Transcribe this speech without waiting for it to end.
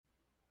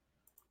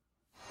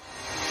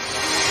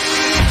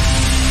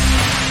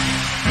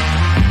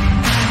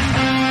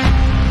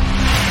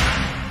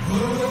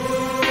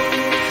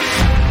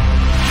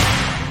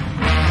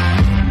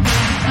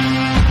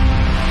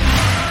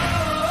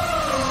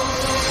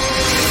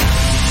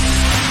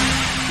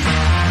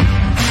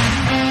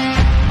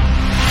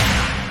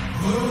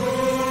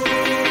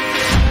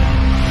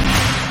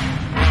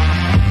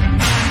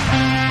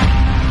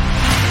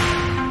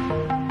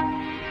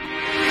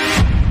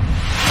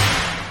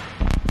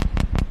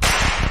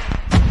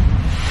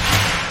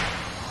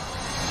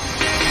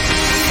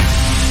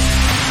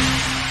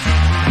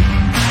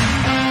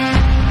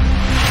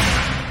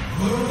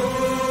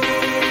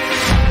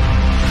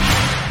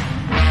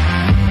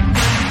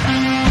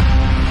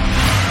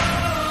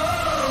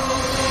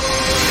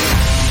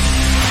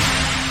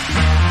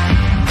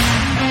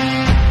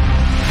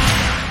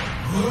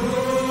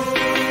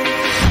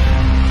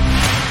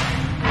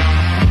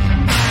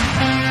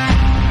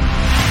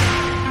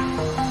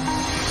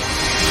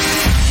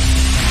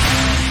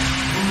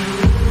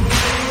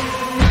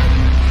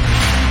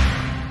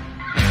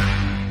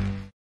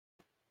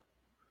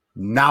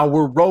Now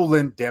we're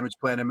rolling. Damage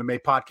Plan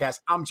MMA podcast.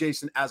 I'm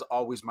Jason, as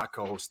always, my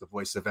co-host, the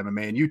voice of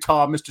MMA in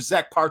Utah, Mr.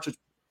 Zach Partridge.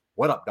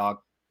 What up, dog?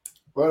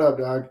 What up,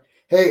 dog?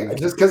 Hey,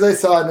 just because I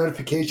saw a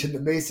notification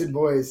that Mason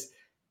Boys,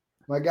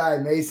 my guy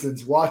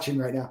Mason's watching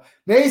right now.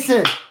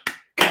 Mason,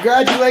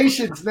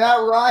 congratulations, Matt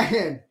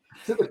Ryan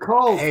to the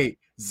Colts. Hey,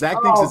 Zach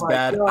thinks it's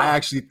bad.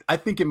 God. I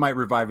think it might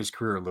revive his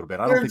career a little bit.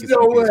 I don't think it's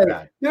going to be as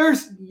bad.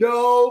 There's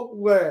no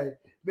way.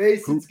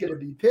 Mason's going to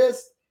be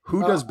pissed.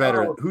 Who does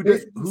better? Who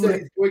said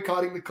he's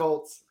boycotting the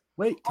Colts?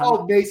 Wait.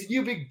 Mason,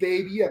 you big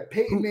baby. You have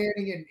Peyton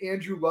Manning and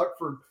Andrew Luck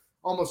for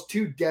almost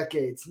 2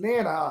 decades.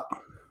 Man up.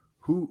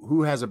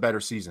 Who has a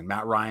better season,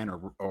 Matt Ryan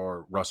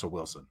or Russell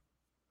Wilson?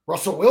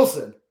 Russell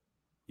Wilson.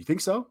 You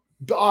think so?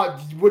 How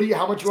much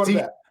you want to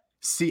bet?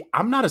 See,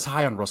 I'm not as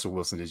high on Russell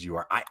Wilson as you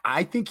are.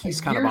 I think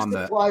he's kind of on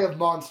the supply of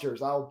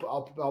monsters. I'll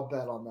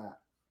bet on that.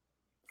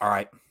 All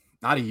right,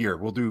 not a year.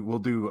 We'll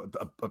do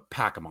a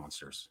pack of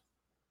monsters.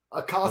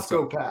 A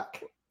Costco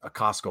pack. A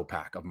Costco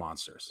pack of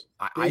monsters.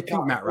 I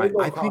think Matt Ryan.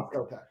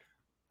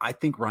 I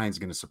think Ryan's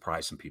going to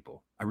surprise some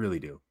people. I really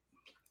do.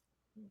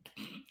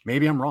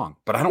 Maybe I'm wrong,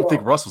 but I don't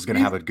think Russell's going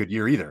to have a good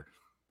year either.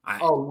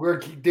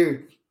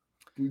 Dude.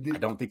 I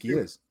don't think he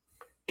is.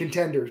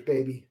 Contenders,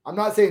 baby. I'm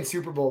not saying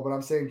Super Bowl, but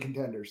I'm saying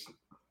contenders.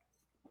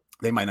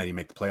 They might not even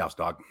make the playoffs,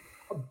 dog.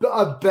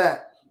 I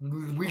bet.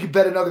 We could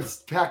bet another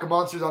pack of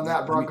monsters on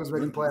that. Broncos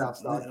making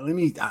playoffs, dog.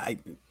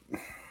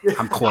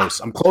 I'm close.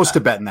 I'm close to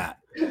betting that.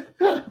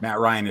 Matt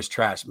Ryan is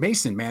trash.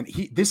 Mason, man,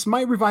 this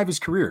might revive his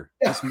career.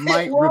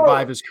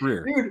 Revive his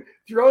career. Dude,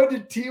 throw it to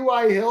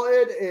T.Y.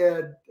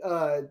 Hilton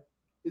and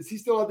is he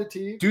still on the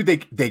team? Dude,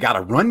 they got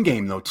a run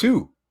game though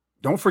too.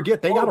 Don't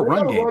forget they got a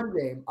run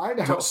game. I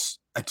know.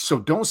 So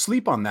don't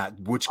sleep on that,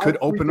 which could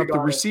open up the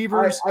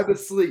receivers. I'm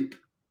asleep.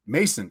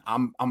 Mason,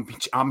 I'm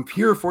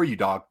here for you,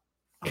 dog.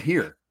 I'm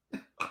here.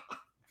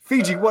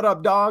 Fiji, what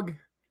up, dog?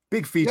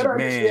 Big Fiji,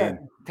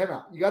 man. Time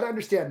out. You got to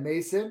understand,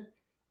 Mason.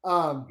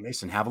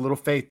 Mason, have a little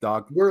faith,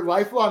 dog. We're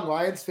lifelong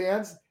Lions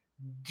fans.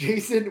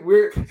 Jason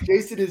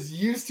is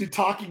used to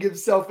talking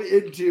himself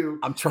into.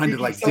 I'm trying to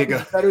dig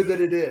better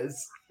than it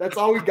is. That's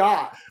all we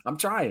got. I'm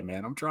trying,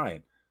 man. I'm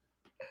trying.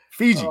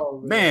 Fiji,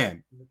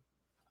 man.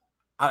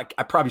 I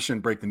probably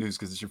shouldn't break the news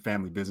because it's your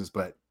family business,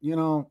 but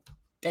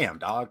damn,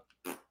 dog.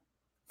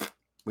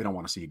 We don't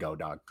want to see you go,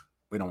 dog.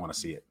 We don't want to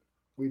see it.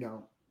 We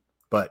don't.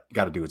 But you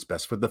got to do what's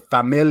best for the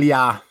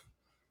familia.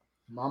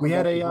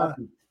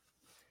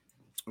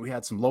 We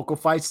had some local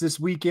fights this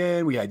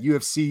weekend. We had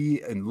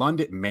UFC in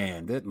London.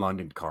 Man, that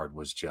London card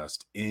was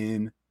just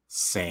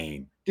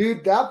insane.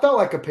 Dude, that felt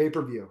like a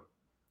pay-per-view.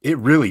 It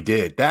really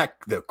did.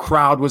 The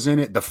crowd was in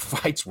it. The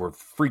fights were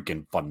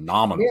freaking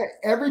phenomenal. Yeah,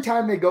 every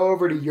time they go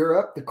over to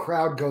Europe, the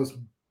crowd goes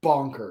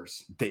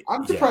bonkers.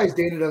 I'm surprised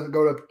Dana doesn't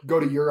go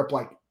to Europe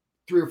like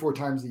 3 or 4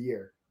 times a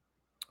year.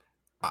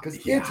 Because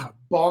it's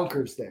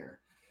bonkers there.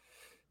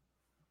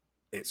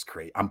 It's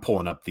great. I'm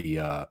pulling up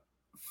the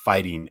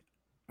fighting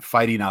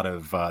out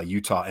of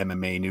Utah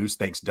MMA news.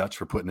 Thanks, Dutch,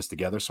 for putting this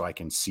together so I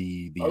can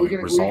see the results. Are we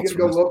going to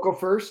go local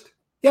first?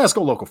 Yeah, let's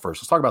go local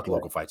first. Let's talk about the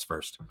local fights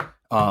first.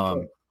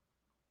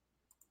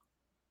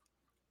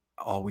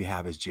 All we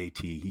have is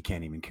JT. He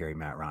can't even carry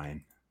Matt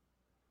Ryan.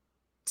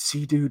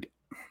 See, dude,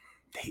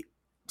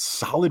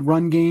 solid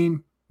run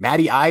game.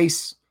 Matty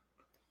Ice.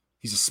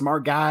 He's a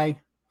smart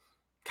guy.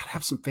 Gotta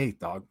have some faith,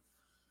 dog.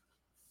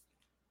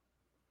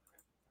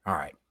 All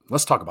right,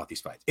 let's talk about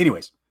these fights.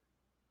 Anyways,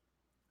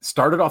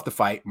 started off the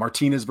fight,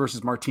 Martinez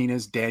versus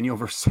Martinez, Daniel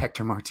versus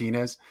Hector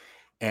Martinez.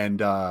 And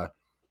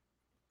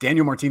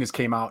Daniel Martinez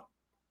came out.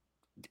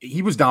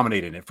 He was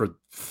dominating it for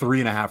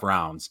 3.5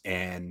 rounds.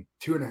 And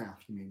 2.5,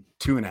 you mean?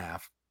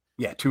 2.5.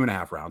 Yeah,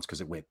 2.5 rounds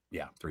because it went,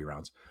 3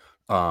 rounds.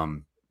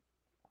 And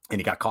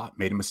he got caught,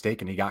 made a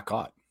mistake, and he got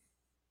caught.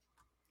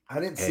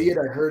 I didn't see it.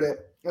 I heard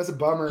it. That's a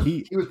bummer.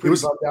 He was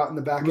pretty bummed out in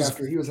the back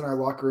after he was in our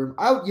locker room.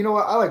 You know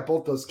what? I like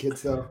both those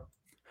kids, though.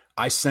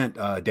 I sent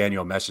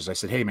Daniel a message. I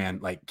said, hey, man,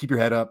 like, keep your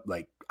head up.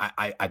 Like,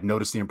 I've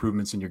noticed the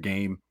improvements in your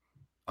game.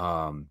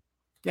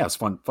 It's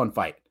fun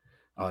fight.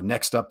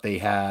 Next up, they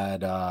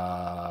had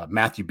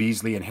Matthew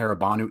Beasley and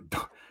Harabanu.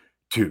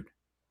 Dude,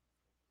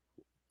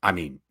 I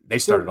mean, they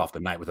started off the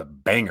night with a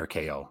banger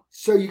KO.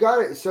 So you got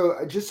it. So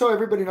just so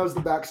everybody knows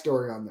the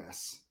backstory on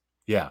this.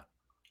 Yeah.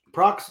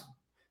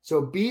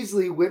 So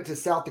Beasley went to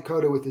South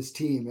Dakota with his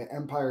team at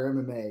Empire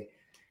MMA,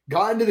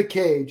 got into the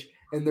cage,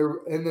 and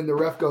then the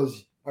ref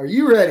goes, "Are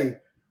you ready?"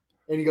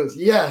 And he goes,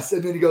 "Yes."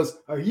 And then he goes,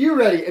 "Are you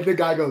ready?" And the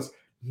guy goes,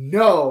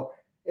 "No."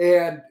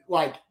 And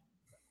like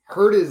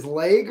hurt his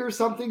leg or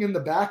something in the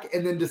back,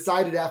 and then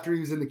decided after he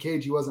was in the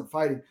cage he wasn't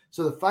fighting.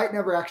 So the fight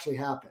never actually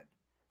happened.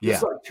 Yeah.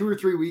 This was like 2 or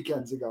 3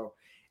 weekends ago.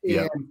 And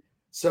yeah.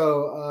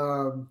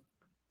 So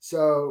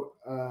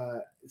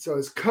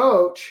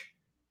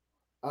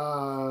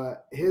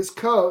his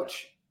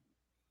coach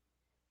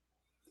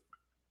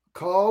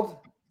called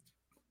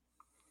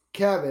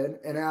Kevin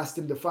and asked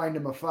him to find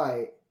him a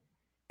fight.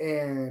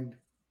 And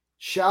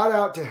shout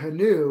out to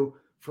Hanu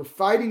for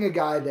fighting a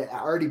guy that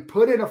already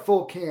put in a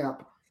full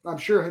camp. I'm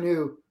sure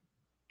Hanu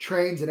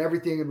trains and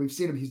everything, and we've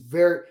seen him. He's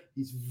very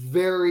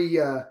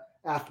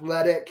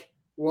athletic,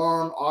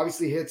 long,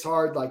 obviously hits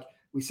hard. Like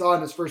we saw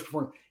in his first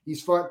performance,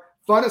 he's funnest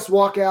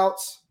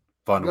walkouts.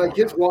 Fun to Like walk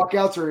his out.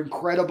 walkouts are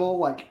incredible.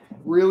 Like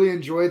really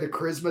enjoy the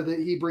charisma that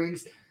he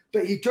brings.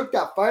 But he took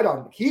that fight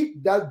on.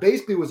 That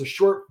basically was a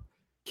short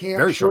camp,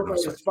 Very short short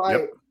notice fight. fight.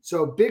 Yep.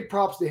 So big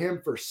props to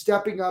him for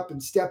stepping up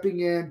and stepping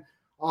in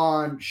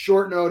on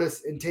short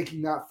notice and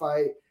taking that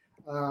fight.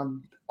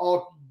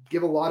 I'll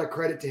give a lot of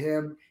credit to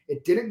him.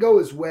 It didn't go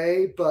his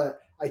way, but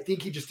I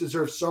think he just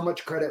deserves so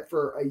much credit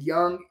for a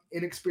young,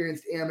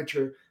 inexperienced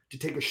amateur to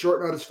take a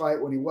short notice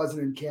fight when he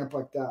wasn't in camp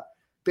like that.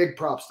 Big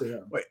props to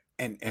him. Wait,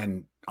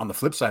 and on the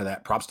flip side of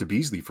that, props to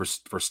Beasley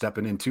for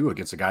stepping in too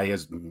against a guy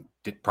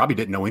he probably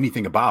didn't know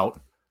anything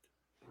about.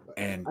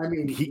 And I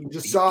mean, you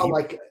just saw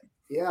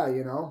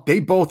they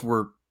both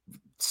were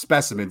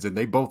specimens, and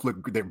they both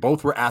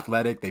were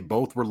athletic. They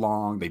both were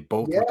long. They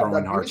both were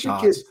throwing hard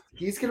shots. Kid,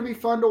 he's going to be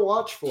fun to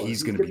watch for.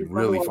 He's going to be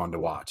really fun to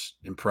watch.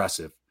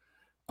 Impressive.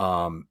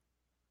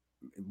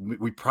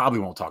 We probably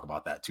won't talk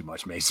about that too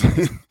much,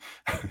 Mason.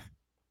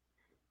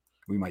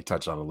 We might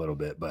touch on it a little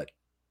bit, but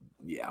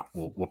yeah,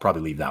 we'll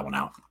probably leave that one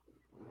out.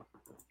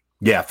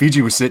 Yeah,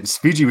 Fiji was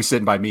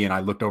sitting by me, and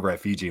I looked over at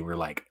Fiji, and we are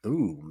like,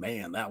 "Ooh,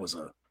 man, that was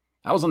a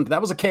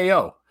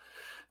KO."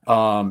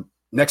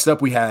 Next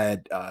up, we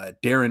had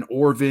Darren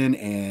Orvin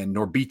and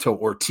Norbito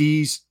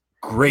Ortiz.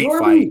 Great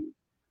fight.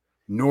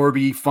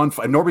 Norby, fun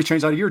fight. Norby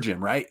trains out of your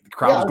gym, right? The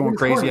crowd was going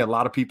crazy. Had a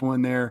lot of people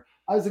in there.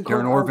 I was in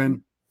Darren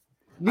Orvin.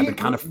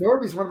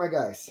 Norby's one of my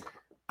guys.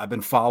 I've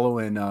been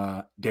following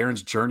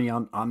Darren's journey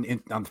on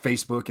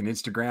Facebook and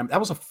Instagram. That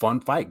was a fun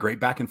fight. Great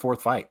back and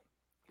forth fight.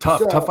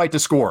 Tough fight to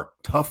score.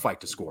 Tough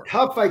fight to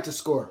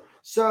score.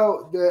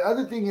 So the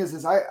other thing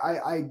is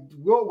I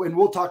will, and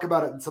we'll talk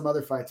about it in some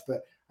other fights,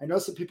 but I know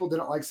some people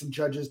didn't like some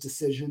judges'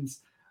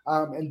 decisions.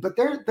 But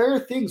there are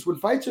things when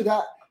fights are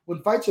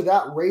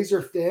that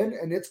razor thin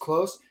and it's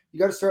close, you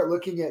got to start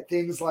looking at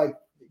things like,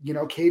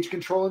 cage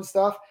control and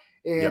stuff.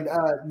 And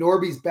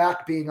Norby's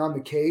back being on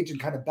the cage and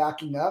kind of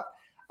backing up.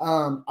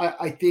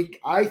 I think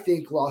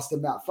lost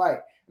him that fight.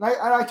 And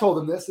I told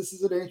him this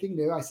isn't anything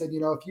new. I said,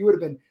 if you would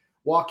have been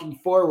walking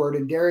forward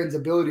and Darren's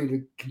ability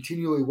to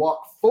continually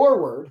walk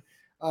forward,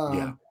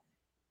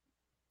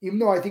 even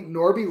though I think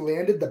Norby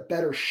landed the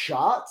better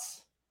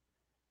shots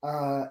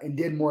and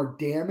did more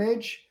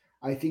damage,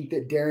 I think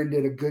that Darren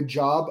did a good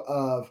job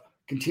of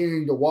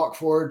continuing to walk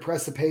forward,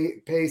 press the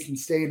pace, and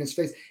stay in his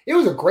face. It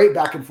was a great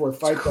back and forth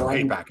fight,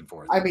 though. Back and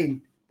forth. I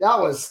mean, that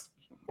was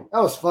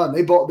fun.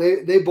 They both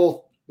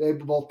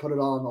put it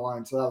all on the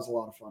line, so that was a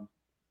lot of fun.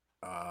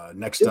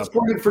 Next up,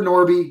 disappointed for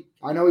Norby.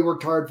 I know he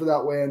worked hard for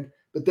that win,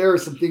 but there are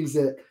some things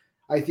that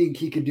I think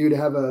he could do to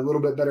have a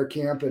little bit better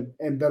camp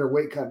and better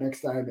weight cut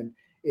next time,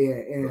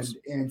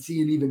 and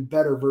see an even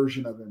better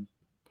version of him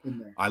in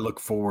there. I look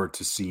forward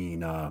to seeing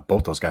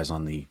both those guys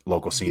on the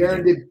local scene.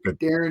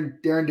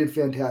 Darren did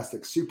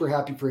fantastic. Super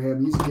happy for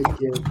him. He's a good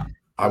kid.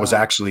 I was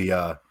actually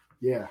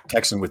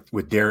texting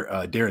with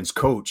Darren's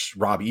coach,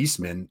 Rob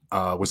Eastman,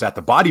 was at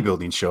the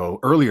bodybuilding show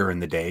earlier in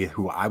the day,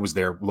 who I was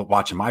there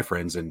watching my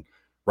friends, and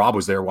Rob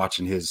was there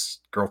watching his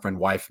girlfriend,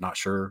 wife, not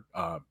sure,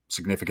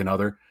 significant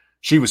other.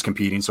 She was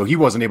competing, so he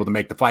wasn't able to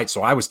make the fight.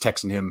 So I was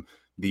texting him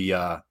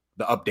the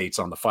updates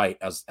on the fight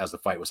as the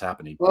fight was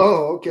happening.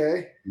 Oh,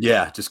 okay.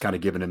 Yeah, just kind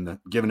of giving him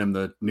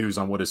the news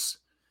on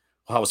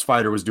how his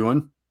fighter was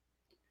doing.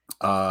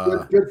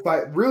 Good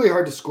fight. Really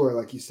hard to score,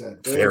 like you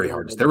said. Very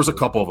hard. There was a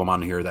couple of them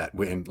on here that,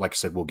 and like I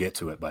said, we'll get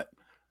to it. But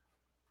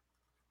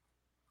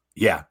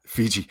yeah,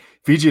 Fiji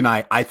and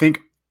I think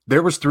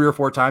there was 3 or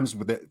 4 times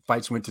when the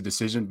fights went to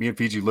decision. Me and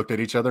Fiji looked at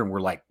each other and we're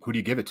like, "Who do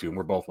you give it to?" And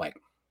we're both like,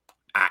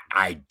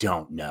 "I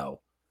don't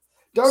know."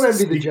 Don't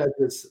envy the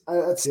judges.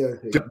 That's the other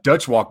thing.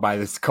 Dutch walked by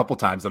this a couple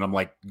times, and I'm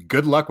like,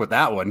 "Good luck with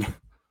that one."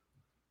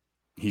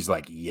 He's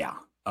like, "Yeah."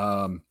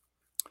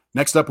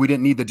 Next up, we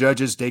didn't need the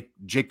judges.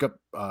 Jacob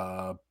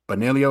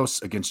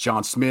Banelios against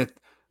John Smith.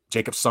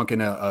 Jacob sunk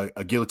in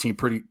a guillotine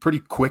pretty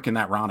quick in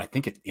that round. I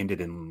think it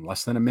ended in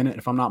less than a minute,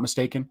 if I'm not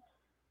mistaken.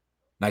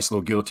 Nice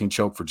little guillotine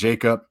choke for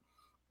Jacob.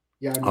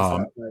 Yeah, I missed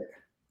that fight.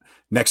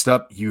 Next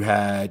up, you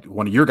had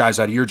one of your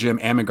guys out of your gym,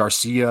 Ammon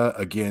Garcia,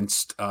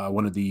 against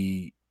one of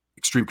the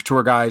Extreme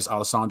Couture guys,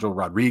 Alessandro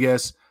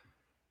Rodriguez.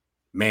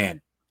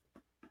 Man,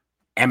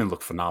 Ammon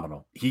looked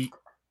phenomenal.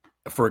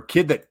 For a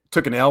kid that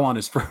took an L on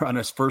his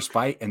first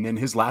fight and then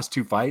his last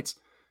 2 fights,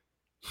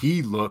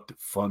 he looked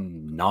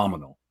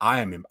phenomenal.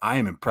 I am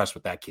impressed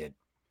with that kid.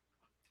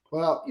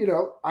 Well,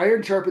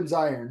 iron sharpens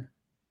iron.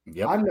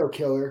 Yep. I'm no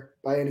killer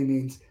by any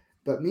means,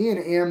 but me and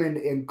Ammon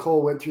and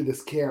Cole went through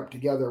this camp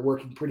together,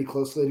 working pretty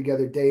closely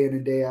together day in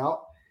and day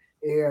out.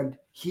 And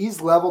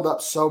he's leveled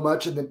up so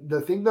much. And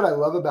the thing that I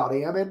love about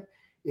Ammon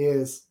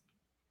is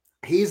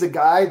he's a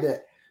guy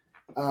that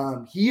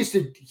I used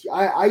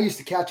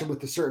to catch him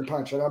with a certain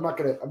punch. And I'm not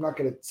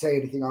gonna say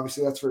anything,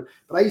 obviously,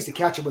 but I used to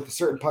catch him with a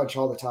certain punch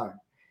all the time.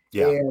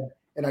 Yeah.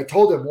 And I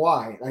told him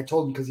why. I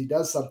told him because he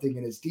does something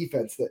in his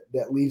defense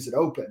that leaves it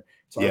open.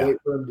 So I wait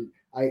for him to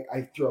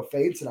I throw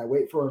feints and I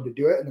wait for him to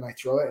do it, and then I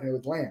throw it and it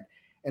would land.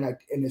 And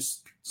as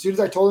soon as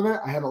I told him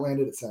it, I haven't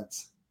landed it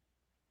since.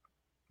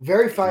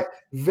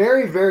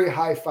 very, very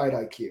high fight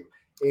IQ.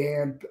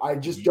 And I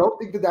just don't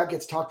think that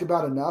gets talked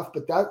about enough.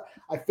 But that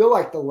I feel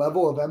like the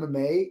level of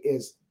MMA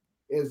is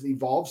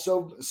evolved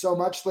so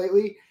much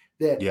lately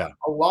that Yeah.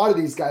 a lot of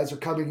these guys are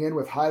coming in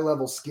with high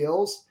level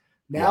skills.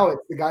 Now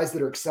it's the guys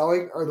that are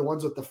excelling are the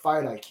ones with the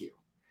fight IQ.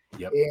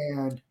 Yep.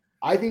 And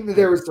I think that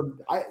there was some.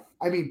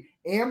 I mean,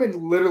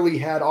 Ammon literally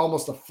had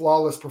almost a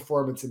flawless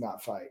performance in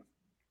that fight.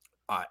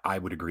 I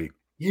would agree.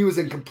 He was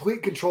in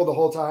complete control the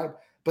whole time.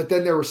 But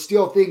then there were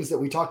still things that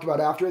we talked about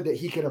after that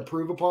he can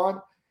improve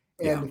upon.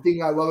 And the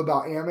thing I love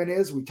about Ammon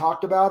is we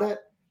talked about it.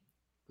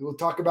 We'll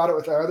talk about it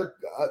with our other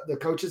the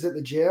coaches at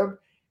the gym,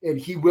 and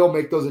he will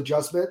make those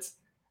adjustments.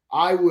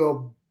 I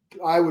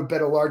would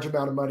bet a large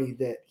amount of money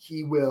that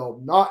he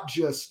will not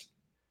just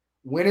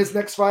win his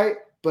next fight,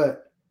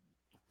 but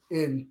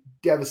in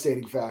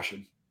devastating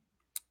fashion.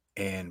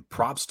 And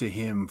props to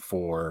him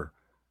for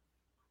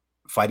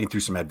fighting through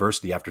some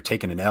adversity after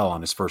taking an L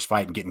on his first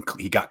fight and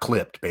he got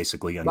clipped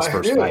basically on his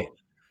first fight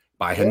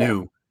by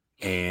Hanu.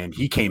 And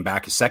he came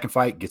back his second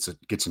fight, gets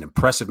an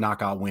impressive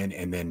knockout win,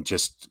 and then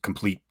just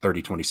complete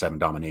 30-27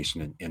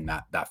 domination in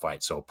that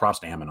fight. So props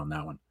to Ammon on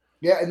that one.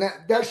 Yeah, and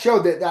that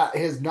showed that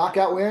his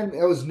knockout win,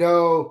 there was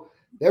no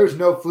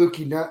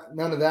fluky,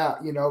 none of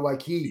that. You know,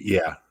 like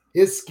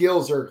his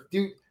skills are,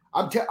 dude.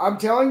 I'm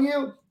telling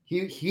you,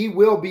 he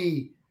will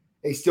be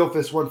a still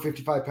fist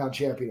 155-pound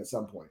champion at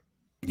some point.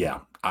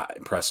 Yeah,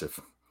 impressive.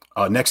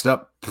 Next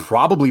up,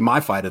 probably my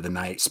fight of the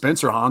night: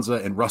 Spencer Hansa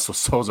and Russell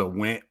Souza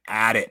went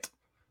at it.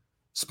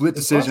 Split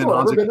decision. Has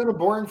Hansa been in a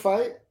boring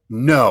fight?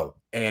 No,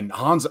 and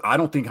Hansa, I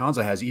don't think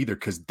Hansa has either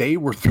because they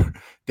were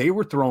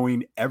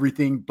throwing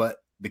everything but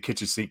the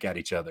kitchen sink at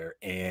each other,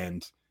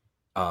 and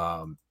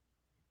it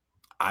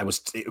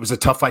was a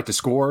tough fight to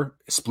score.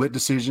 Split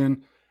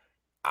decision.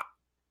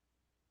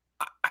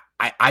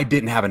 I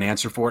didn't have an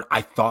answer for it.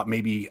 I thought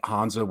maybe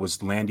Hansa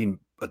was landing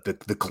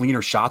the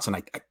cleaner shots, and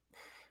I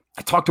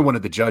talked to one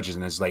of the judges,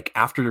 and it's like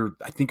after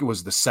I think it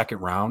was the second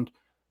round.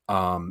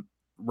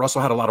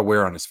 Russell had a lot of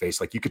wear on his face.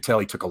 Like you could tell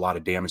he took a lot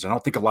of damage. I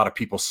don't think a lot of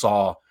people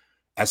saw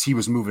as he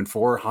was moving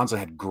forward. Hansa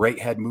had great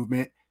head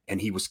movement and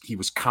he was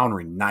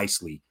countering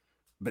nicely.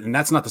 And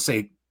that's not to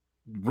say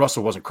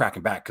Russell wasn't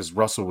cracking back because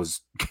Russell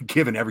was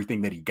giving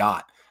everything that he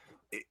got.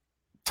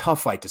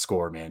 Tough fight to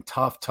score, man.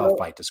 Tough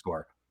fight to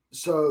score.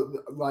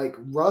 So like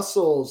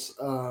Russell's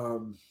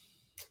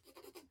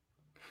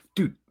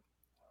dude,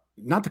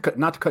 not to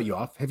cut you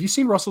off. Have you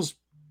seen Russell's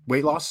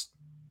weight loss?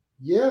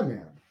 Yeah,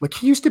 man. Like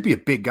he used to be a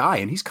big guy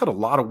and he's cut a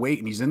lot of weight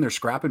and he's in there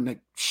scrapping. Like,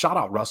 shout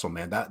out Russell,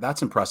 man.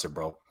 That's impressive,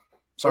 bro.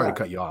 Sorry to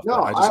cut you off.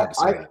 No, I just had to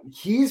say that.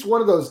 He's one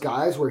of those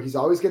guys where he's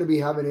always going to be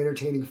having an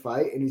entertaining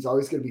fight and he's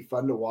always going to be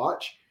fun to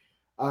watch.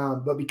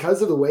 But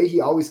because of the way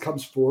he always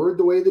comes forward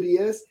the way that he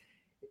is,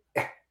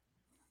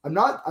 I'm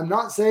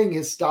not saying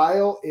his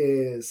style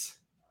is.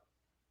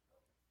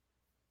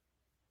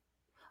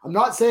 I'm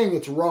not saying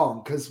it's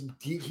wrong because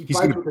he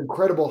fights with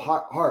incredible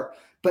heart,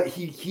 but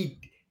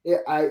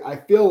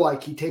I feel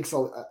like he takes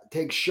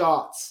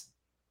shots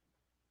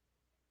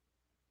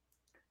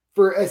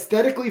for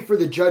aesthetically for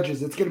the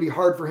judges. It's going to be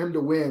hard for him to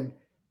win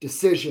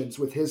decisions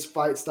with his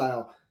fight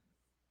style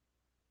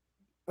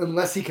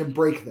unless he can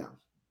break them.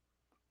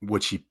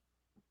 Which he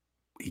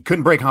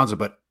couldn't break Hansa,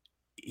 but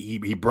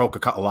he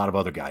broke a lot of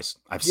other guys.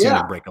 I've seen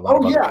him break a lot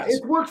of other guys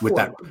it worked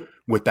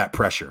with that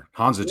pressure.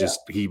 Hansa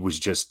he was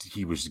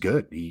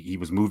good. He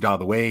was moved out of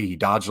the way. He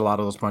dodged a lot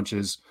of those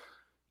punches.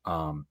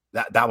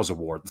 That was a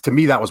war. To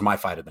me, that was my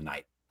fight of the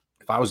night.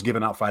 If I was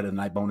giving out fight of the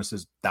night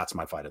bonuses, that's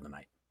my fight of the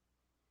night.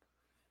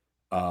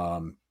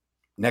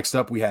 Next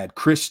up, we had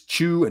Chris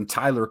Chu and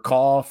Tyler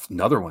Koff.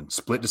 Another one,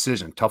 split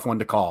decision, tough one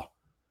to call.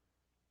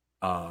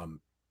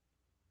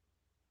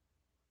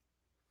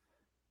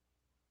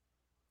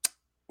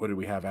 What did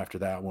we have after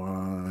that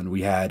one?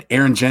 We had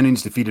Aaron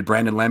Jennings defeated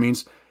Brandon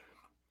Lemmings.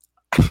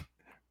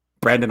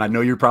 Brandon, I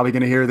know you're probably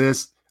going to hear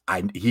this.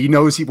 He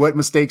knows what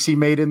mistakes he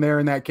made in there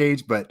in that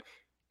cage, but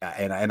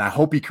and I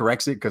hope he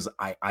corrects it because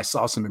I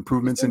saw some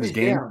improvements in his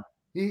game.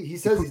 He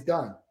says he's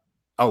done.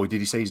 Oh, did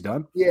he say he's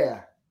done?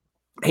 Yeah.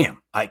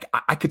 Damn,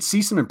 I could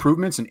see some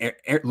improvements. And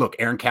look,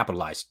 Aaron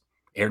capitalized.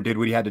 Aaron did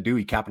what he had to do.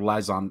 He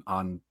capitalized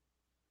on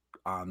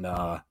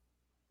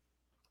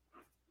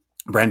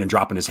Brandon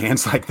dropping his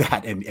hands like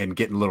that and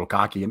getting a little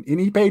cocky, and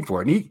he paid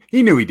for it. And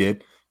he knew he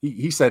did.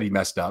 He said he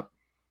messed up.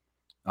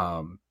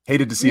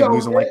 Hated to see him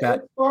losing like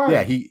that.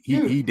 Yeah, he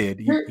did.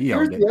 He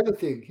owned it. Here's the other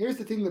thing. Here's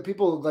the thing that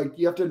people like.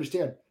 You have to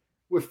understand.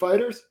 With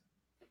fighters,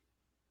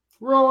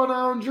 we're all on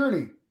our own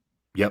journey.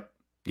 Yep.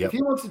 If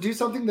he wants to do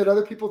something that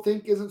other people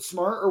think isn't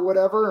smart or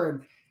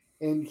whatever,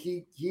 and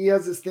he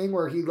has this thing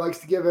where he likes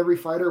to give every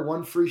fighter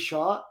one free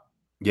shot.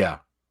 Yeah.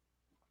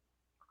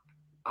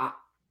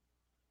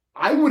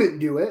 I wouldn't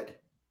do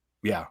it.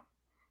 Yeah.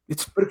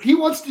 But if he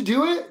wants to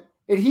do it,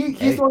 and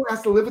he's the one that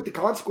has to live with the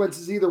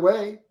consequences either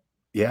way.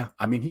 Yeah.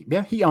 I mean,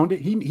 he owned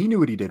it. He knew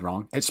what he did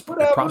wrong. It's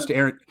props to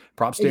Aaron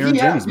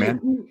Jennings,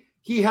 man.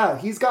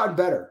 He's gotten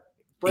better.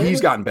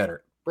 He's gotten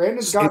better.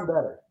 Brandon's gotten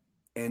better.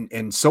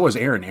 And so is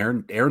Aaron.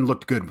 Aaron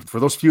looked good for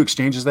those few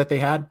exchanges that they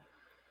had.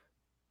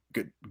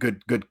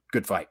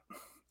 Good fight.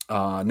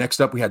 Next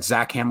up, we had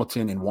Zach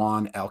Hamilton and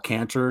Juan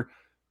Alcantar.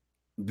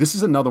 This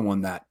is another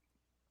one that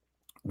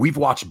we've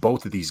watched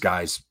both of these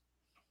guys.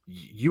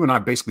 You and I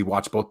basically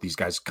watched both these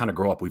guys kind of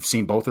grow up. We've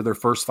seen both of their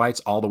first fights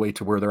all the way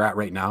to where they're at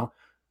right now.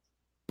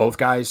 Both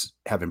guys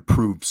have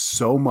improved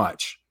so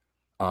much.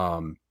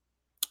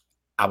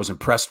 I was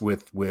impressed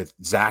with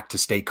Zach to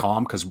stay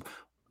calm, because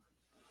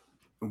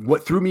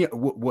what threw me,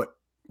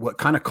 what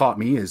kind of caught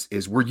me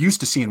is we're used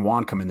to seeing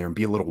Juan come in there and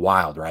be a little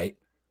wild, right?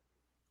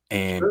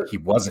 And Sure. he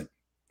wasn't.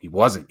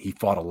 He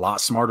fought a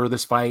lot smarter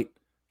this fight.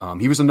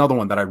 He was another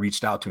one that I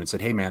reached out to and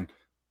said, "Hey, man,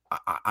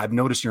 I've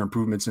noticed your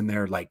improvements in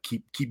there. Like,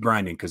 keep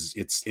grinding, because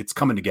it's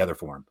coming together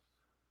for him."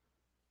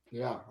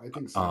 Yeah, I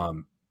think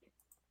so.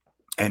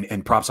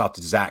 And props out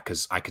to Zach,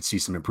 because I could see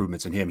some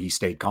improvements in him. He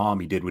stayed calm.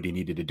 He did what he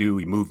needed to do.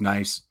 He moved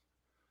nice,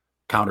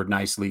 countered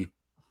nicely.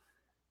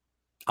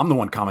 I'm the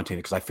one commentating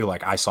because I feel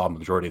like I saw the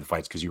majority of the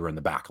fights because you were in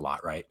the back a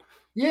lot, right?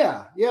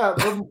 Yeah.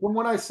 From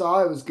what I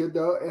saw, it was good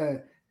though.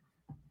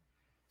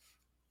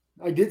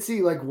 I did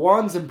see like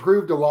Juan's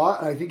improved a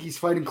lot. And I think he's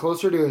fighting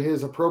closer to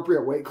his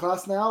appropriate weight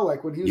class now.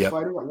 Like when he was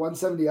fighting at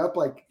 170 up,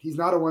 like he's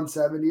not a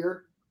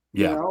 170er,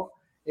 you know?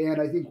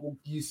 And I think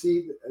you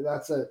see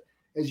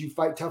as you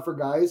fight tougher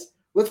guys.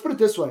 Let's put it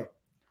this way.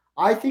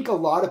 I think a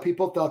lot of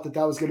people thought that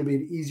was going to be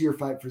an easier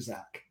fight for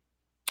Zach.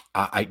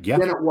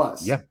 Than it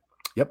was. Yeah.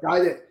 Yep. Guy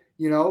that,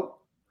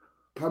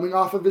 coming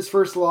off of his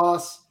first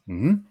loss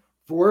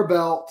for a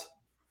belt,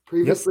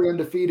 previously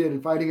undefeated,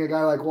 and fighting a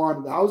guy like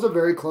Juan, that was a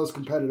very close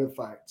competitive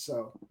fight.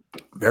 So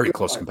very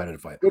close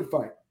competitive fight. Good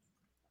fight.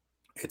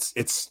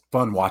 It's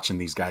fun watching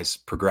these guys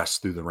progress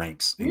through the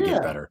ranks and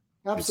get better.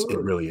 Absolutely.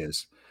 It really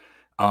is.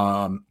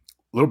 A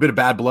little bit of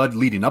bad blood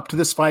leading up to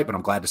this fight, but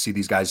I'm glad to see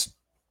these guys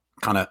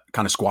kind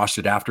of squashed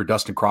it after.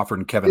 Dustin Crawford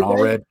and Kevin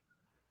Allred.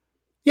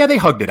 Yeah, they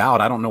hugged it out.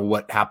 I don't know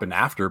what happened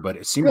after, but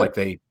it seemed like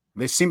they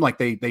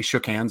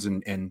shook hands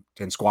and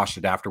squashed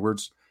it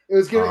afterwards. It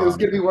was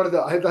gonna be one of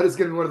the. I thought it was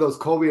gonna be one of those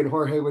Colby and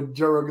Jorge when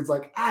Joe Rogan's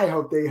like, I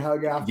hope they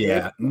hug after.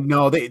 Yeah,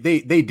 no, they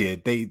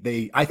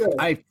did.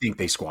 I think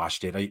they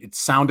squashed it. It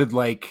sounded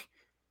like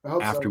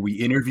after we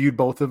interviewed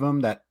both of them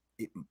that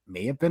it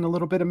may have been a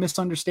little bit of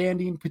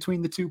misunderstanding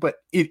between the two, but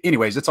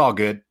anyways, it's all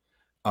good.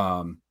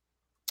 Dustin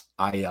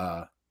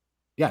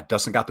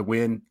got the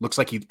win. Looks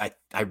like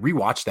I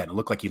rewatched that and it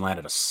looked like he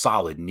landed a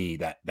solid knee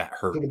that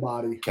hurt the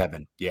body.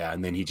 Kevin. Yeah,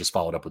 and then he just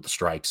followed up with the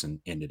strikes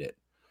and ended it.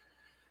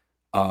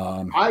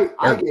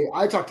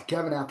 I talked to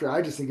Kevin after.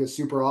 I just think it's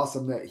super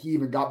awesome that he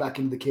even got back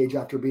into the cage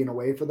after being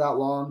away for that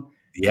long.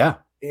 Yeah.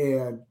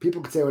 And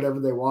people could say whatever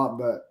they want,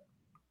 but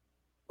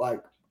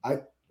like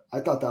I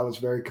thought that was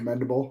very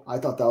commendable. I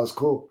thought that was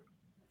cool.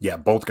 Yeah,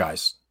 both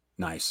guys.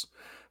 Nice.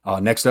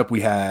 Next up,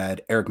 we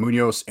had Eric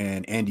Munoz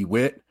and Andy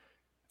Witt.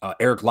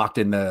 Eric locked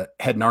in the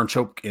head and arm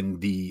choke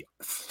in the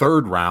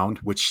third round,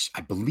 which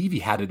I believe he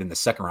had it in the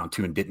second round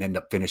too and didn't end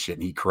up finishing it.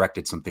 And he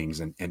corrected some things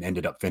and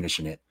ended up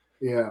finishing it.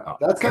 Yeah,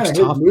 that's kind of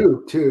his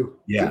move too.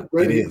 Yeah,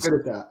 it is.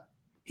 Good at that.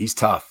 He's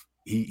tough.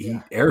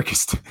 Eric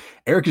is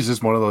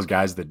just one of those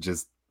guys that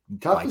just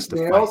tough as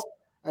nails.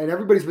 And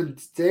everybody's been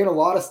saying a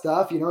lot of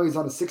stuff. He's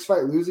on a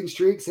 6-fight losing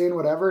streak, saying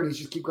whatever, and he's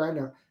just keep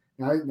grinding.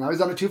 Now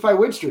he's on a 2-fight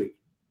win streak.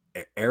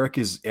 Eric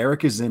is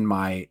in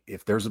my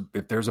if there's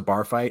a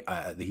bar fight,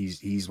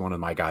 he's one of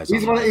my guys.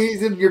 He's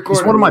in your corner.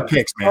 He's one of my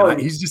picks, man. Oh,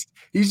 he's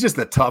just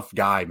a tough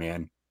guy,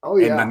 man. Oh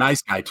yeah, and a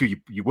nice guy too.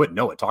 You wouldn't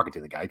know it talking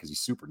to the guy because he's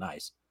super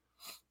nice.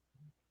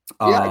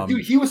 Yeah,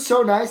 dude, he was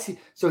so nice. He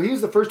was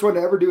the first one to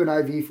ever do an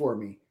IV for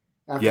me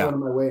after one of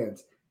my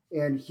weigh-ins,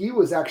 and he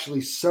was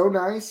actually so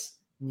nice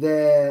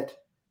that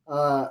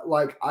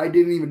like I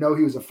didn't even know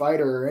he was a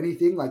fighter or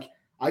anything. Like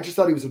I just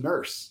thought he was a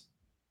nurse.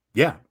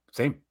 Yeah.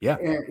 Same, yeah.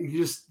 And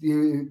he's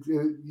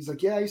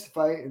like, yeah, I used to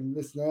fight and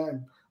this and that,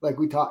 and like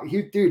we talk.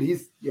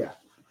 It's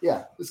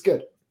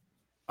good.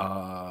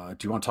 Do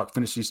you want to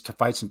finish these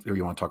fights, or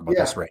you want to talk about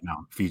this right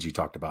now? Fiji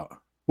talked about.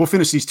 We'll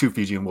finish these two,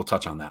 Fiji, and we'll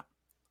touch on that.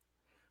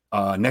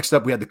 Next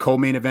up, we had the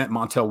co-main event: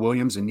 Montel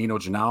Williams and Nino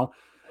Janao.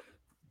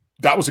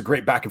 That was a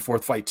great back and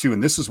forth fight too,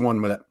 and this is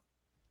one that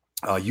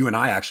you and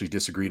I actually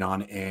disagreed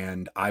on,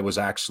 and I was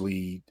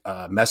actually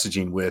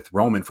messaging with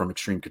Roman from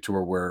Extreme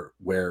Couture,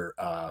 where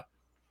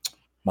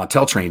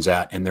Montel trains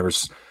at, and there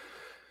was a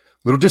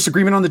little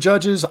disagreement on the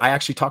judges. I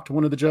actually talked to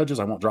one of the judges.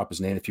 I won't drop his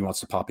name. If he wants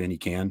to pop in, he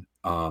can.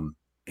 And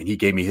he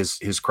gave me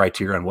his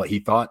criteria on what he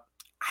thought.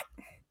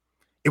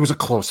 It was a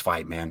close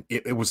fight, man.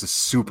 It was a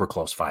super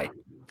close fight.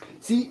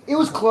 See, it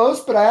was close,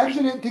 but I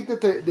actually didn't think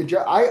that the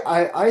judge.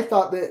 I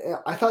thought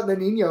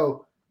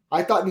Nino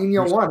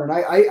won, and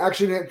I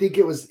actually didn't think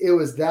it was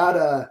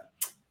that.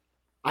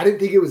 I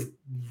didn't think it was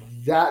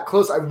that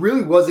close. I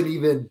really wasn't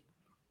even.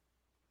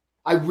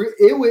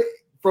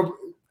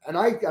 And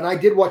I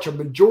did watch a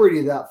majority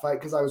of that fight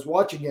because I was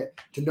watching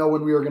it to know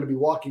when we were going to be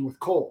walking with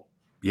Cole.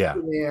 Yeah.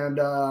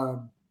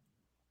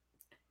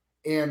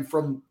 And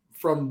from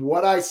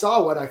what I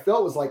saw, what I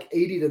felt was like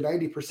 80 to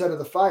 90% of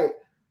the fight,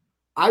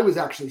 I was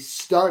actually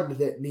stunned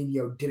that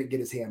Nino didn't get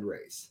his hand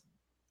raised.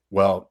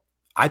 Well,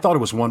 I thought it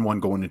was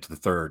 1-1 going into the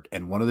third.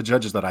 And one of the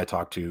judges that I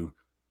talked to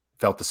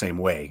felt the same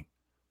way.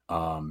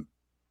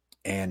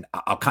 And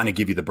I'll kind of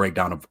give you the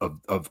breakdown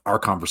of our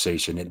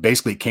conversation. It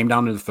basically came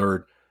down to the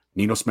third.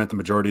 Nino spent the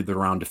majority of the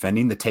round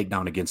defending the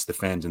takedown against the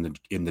Fens.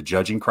 In the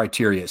judging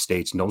criteria, it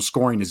states no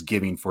scoring is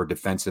given for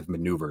defensive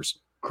maneuvers.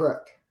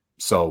 Correct.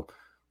 So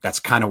that's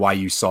kind of why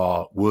you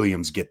saw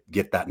Williams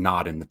get that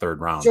nod in the third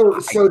round.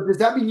 So does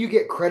that mean you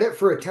get credit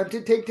for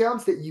attempted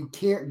takedowns that you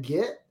can't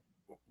get?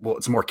 Well,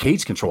 it's more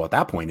cage control at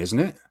that point, isn't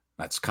it?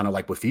 That's kind of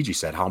like what Fiji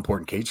said, how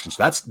important cage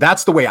control.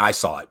 That's the way I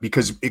saw it,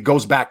 because it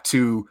goes back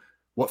to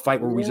what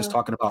fight were we just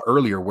talking about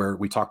earlier, where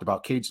we talked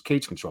about cage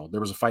control.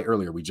 There was a fight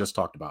earlier we just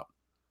talked about.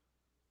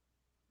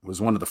 It was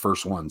one of the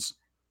first ones.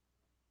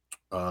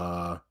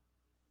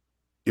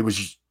 It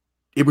was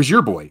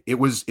your boy. It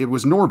was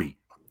Norby,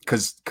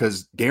 because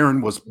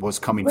Darren was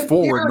coming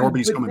forward.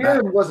 Norby's coming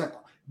back.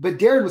 But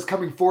Darren was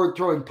coming forward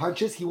throwing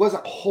punches. He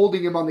wasn't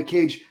holding him on the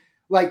cage.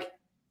 Like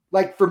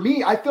for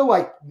me, I feel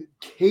like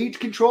cage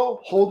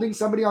control, holding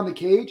somebody on the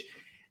cage,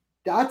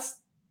 that's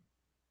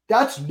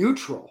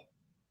neutral.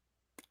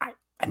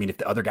 I mean, if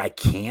the other guy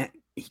can't,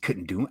 he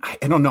couldn't do it.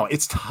 I don't know.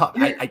 It's tough.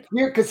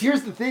 Because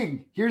here's the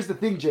thing. Here's the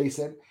thing,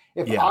 Jason.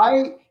 If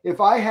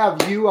I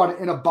have you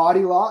in a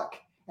body lock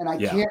and I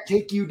can't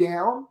take you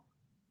down,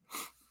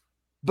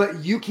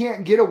 but you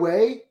can't get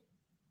away,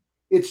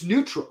 it's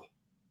neutral,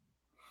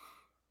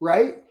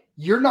 right?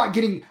 I'm not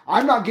getting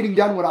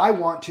done what I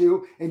want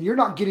to, and you're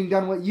not getting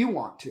done what you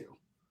want to.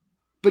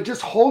 But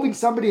just holding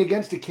somebody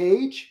against a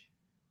cage,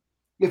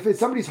 if it's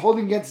somebody's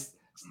holding against,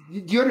 do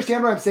you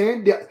understand what I'm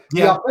saying? The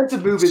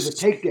offensive move is a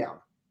takedown.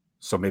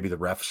 So maybe the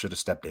ref should have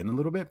stepped in a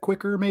little bit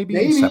quicker,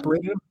 maybe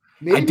separated him.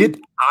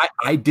 Maybe.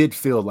 I did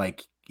feel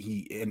like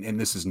and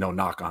this is no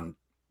knock on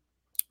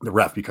the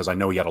ref, because I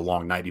know he had a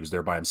long night. He was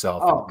there by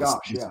himself. Oh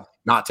gosh, yeah.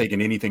 Not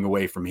taking anything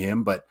away from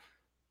him, but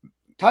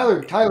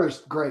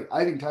Tyler's great.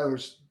 I think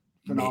Tyler's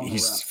phenomenal.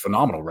 He's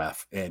phenomenal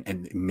ref,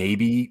 and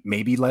maybe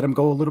let him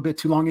go a little bit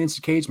too long against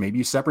the cage. Maybe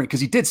you separate,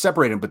 because he did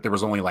separate him, but there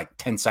was only like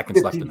 10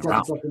 seconds left in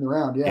the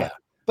round. Yeah.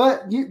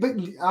 But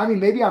I mean,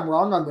 maybe I'm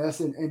wrong on this,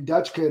 and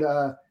Dutch could.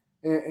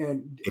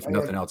 And if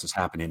nothing else is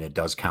happening, it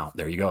does count.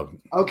 There you go.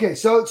 Okay,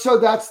 so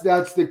that's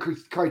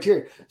the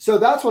criteria. So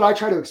that's what I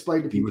try to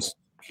explain to people.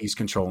 He's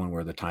controlling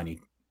where the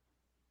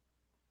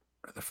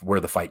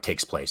fight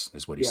takes place,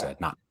 is what he said.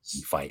 Not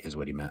fight is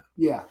what he meant.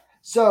 Yeah.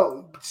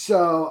 So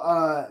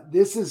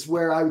this is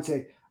where I would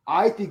say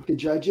I think the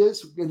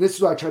judges, and this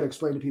is what I try to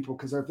explain to people,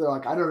 because if they're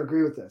like, I don't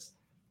agree with this.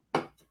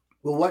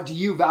 Well, what do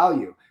you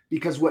value?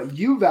 Because what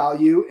you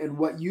value and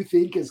what you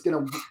think is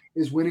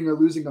winning or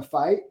losing a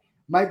fight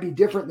might be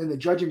different than the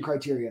judging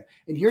criteria.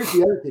 And here's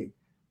the other thing.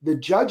 The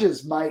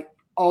judges might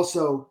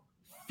also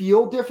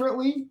feel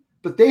differently,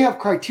 but they have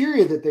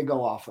criteria that they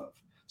go off of.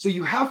 So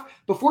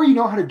before you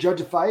know how to judge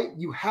a fight,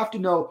 you have to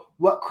know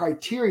what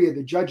criteria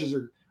the judges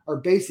are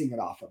basing it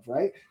off of,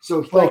 right?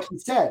 So like he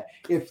said,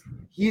 if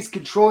he's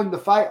controlling the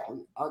fight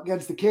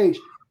against the cage,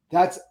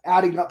 that's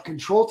adding up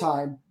control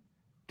time.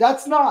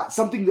 That's not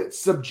something that's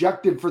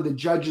subjective for the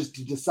judges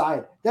to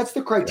decide. That's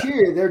the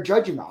criteria they're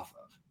judging off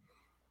of.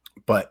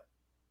 But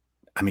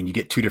I mean, you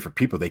get two different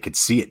people. They could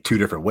see it two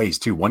different ways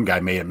too. One guy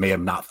may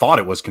have not thought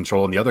it was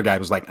control, and the other guy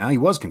was like, he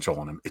was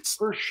controlling him. It's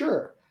for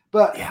sure.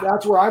 But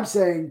that's where I'm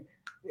saying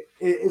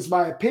is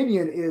my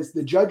opinion is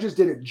the judges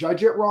didn't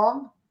judge it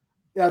wrong.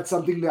 That's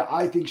something that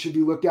I think should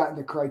be looked at in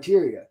the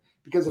criteria.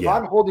 Because if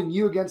I'm holding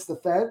you against the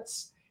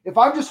fence, if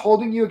I'm just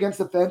holding you against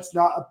the fence,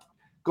 not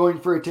going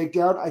for a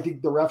takedown, I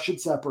think the ref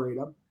should separate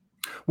them.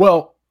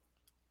 Well,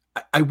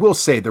 I will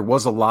say there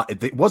was a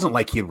lot. It wasn't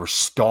like he were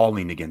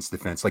stalling against the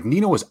fence. Like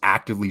Nino was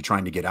actively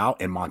trying to get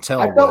out, and Montel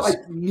I felt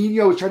like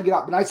Nino was trying to get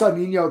out, but I saw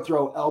Nino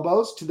throw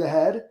elbows to the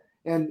head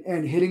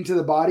and hitting to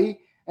the body.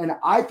 And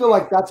I feel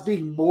like that's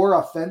being more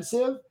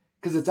offensive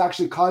because it's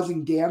actually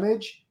causing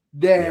damage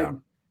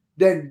than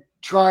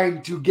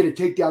trying to get a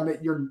takedown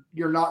that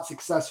you're not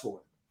successful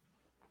in.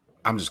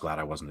 I'm just glad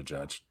I wasn't a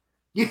judge.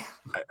 Yeah,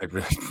 I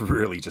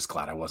really just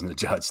glad I wasn't a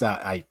judge.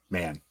 That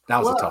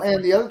was a tough one.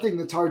 And the other thing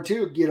that's hard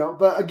too,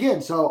 but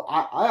again, so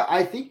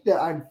I think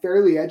that I'm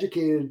fairly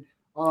educated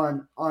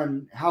on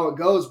how it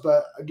goes.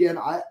 But again,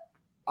 I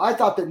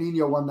thought that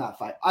Nino won that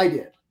fight. I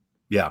did.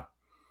 Yeah.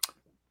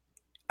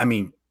 I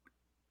mean,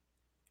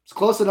 it's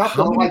close enough.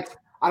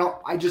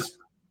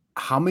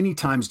 How many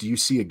times do you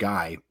see a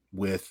guy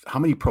with how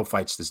many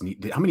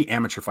how many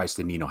amateur fights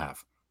did Nino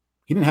have?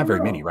 He didn't have very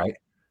many, right?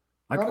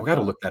 I got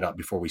to look that up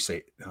before we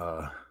say.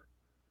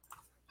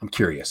 I'm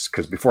curious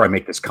because before I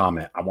make this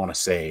comment, I want to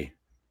say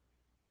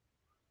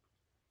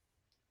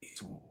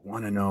he's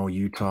 1-0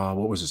 Utah.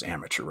 What was his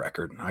amateur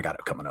record? I got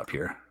it coming up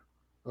here.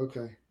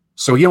 Okay.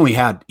 So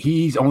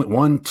he's only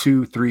 1,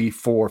 2, 3,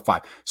 4,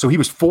 5. So he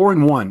was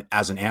 4-1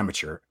 as an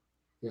amateur.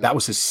 Yeah. That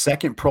was his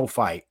second pro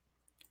fight,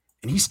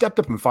 and he stepped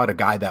up and fought a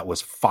guy that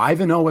was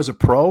 5-0 as a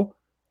pro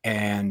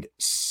and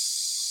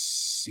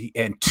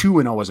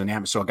 2-0 as an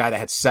amateur. So a guy that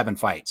had 7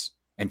 fights.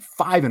 And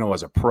 5-0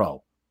 as a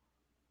pro.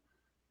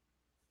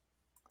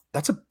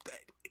 That's a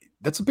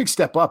big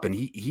step up, and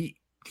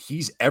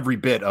he's every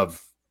bit of.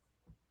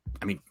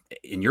 I mean,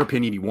 in your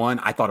opinion, he won.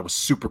 I thought it was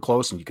super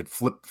close and you could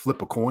flip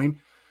a coin.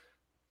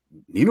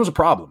 Nino's a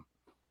problem.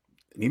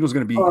 Nino's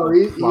going to be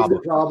he's problem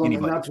a problem. And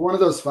anybody. that's one of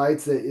those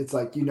fights that it's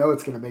like,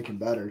 it's going to make him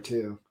better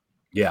too.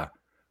 Yeah.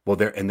 Well,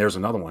 there's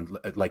another one.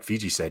 Like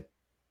Fiji said,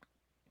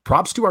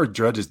 props to our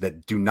judges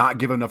that do not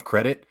give enough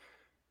credit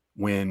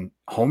when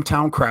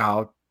hometown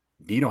crowd,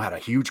 Nino had a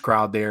huge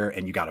crowd there,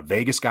 and you got a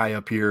Vegas guy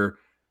up here,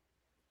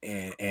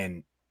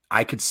 and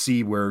I could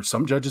see where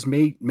some judges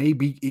may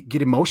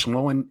get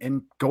emotional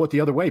and go it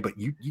the other way, but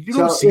you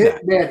don't see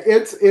that. Man,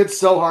 it's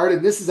so hard,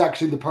 and this is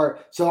actually the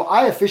part. So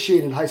I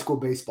officiated high school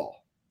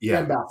baseball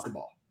and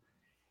basketball,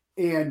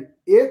 and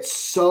it's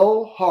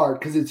so hard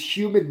because it's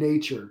human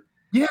nature.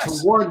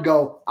 Yes. To one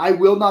go, I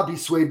will not be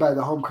swayed by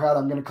the home crowd.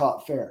 I'm going to call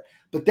it fair.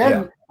 But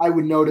then I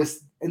would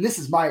notice, and this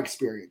is my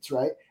experience,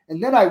 right?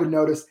 And then I would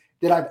notice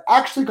that I've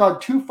actually gone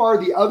too far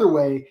the other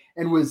way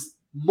and was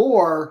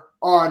more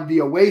on the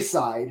away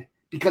side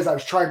because I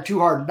was trying too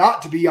hard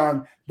not to be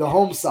on the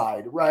home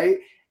side, right?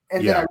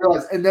 And then I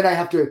realized, and then I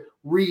have to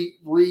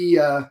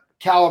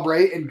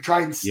calibrate and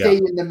try and stay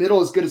in the middle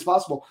as good as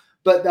possible.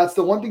 But that's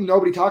the one thing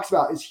nobody talks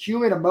about is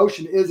human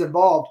emotion is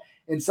involved.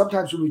 And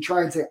sometimes when we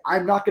try and say,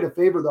 I'm not going to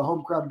favor the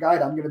home crowd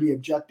guide, I'm going to be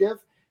objective.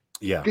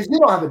 Yeah. Because they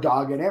don't have a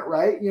dog in it,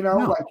 right?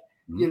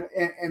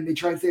 And they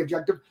try and stay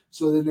objective.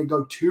 So then they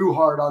go too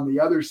hard on the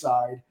other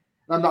side.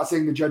 And I'm not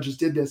saying the judges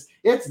did this.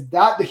 It's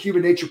that the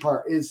human nature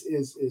part is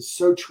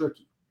so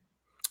tricky.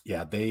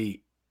 Yeah.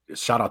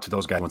 Shout out to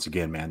those guys once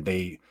again, man.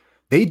 They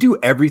do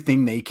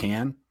everything they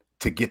can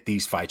to get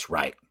these fights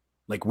right.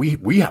 Like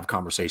we have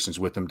conversations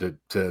with them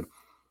to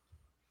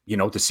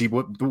see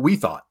what we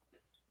thought.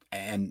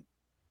 And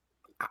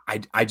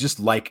I just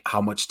like how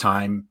much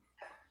time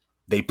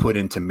they put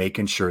into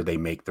making sure they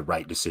make the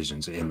right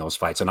decisions in those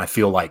fights. And I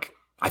feel like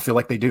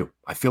they do.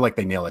 I feel like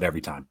they nail it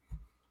every time.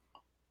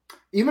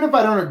 Even if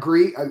I don't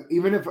agree,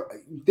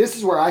 this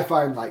is where I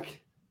find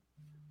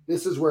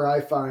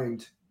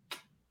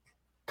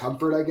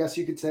comfort, I guess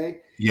you could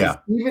say. Yeah.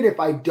 Even if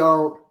I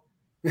don't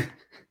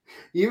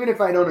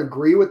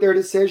agree with their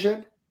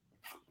decision,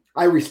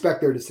 I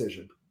respect their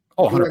decision.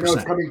 Oh, 100%. I know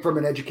it's coming from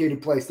an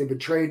educated place. They've been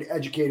trained,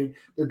 educated.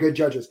 They're good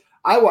judges.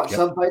 I watch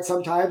some fights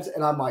sometimes,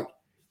 and I'm like,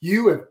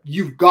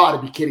 you've got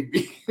to be kidding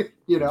me,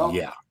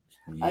 Yeah.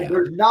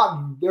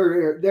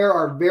 There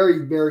are very,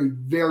 very,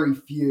 very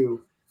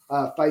few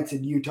fights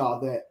in Utah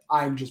that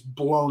I'm just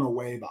blown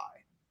away by.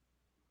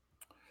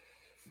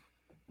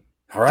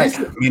 All right.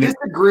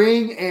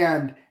 Disagreeing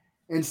and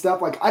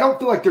stuff, like I don't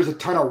feel like there's a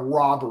ton of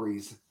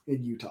robberies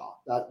in Utah.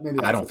 I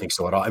don't think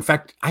so at all. In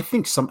fact, I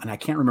think and I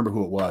can't remember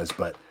who it was,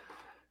 but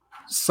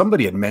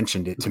somebody had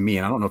mentioned it to me,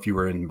 and I don't know if you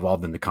were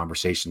involved in the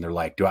conversation. They're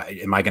like,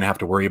 am I going to have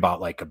to worry about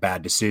like a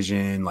bad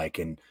decision, like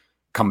in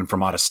coming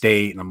from out of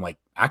state? And I'm like,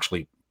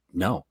 actually,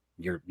 no,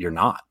 you're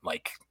not.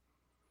 Like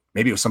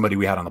maybe it was somebody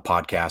we had on the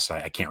podcast.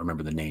 I can't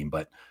remember the name,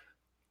 but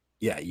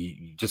yeah,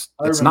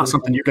 it's not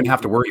something you're going to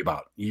have to worry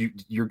about.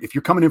 If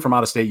you're coming in from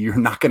out of state, you're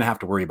not going to have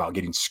to worry about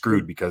getting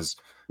screwed because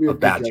of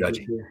bad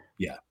judging.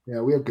 Yeah.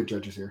 Yeah. We have good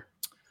judges here.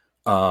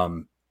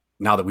 Now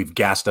that we've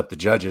gassed up the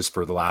judges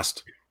for the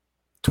last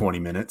 20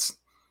 minutes,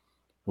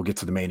 we'll get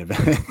to the main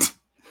event.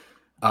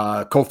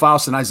 Cole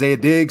Faust and Isaiah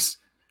Diggs,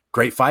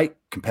 great fight,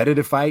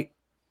 competitive fight.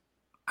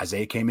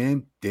 Isaiah came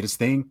in, did his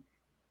thing.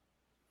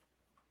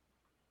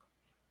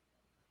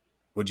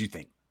 What'd you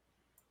think?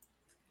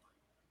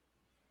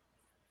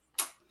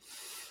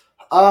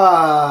 There's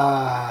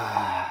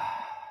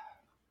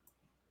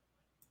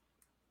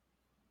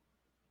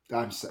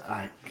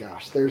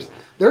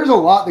a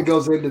lot that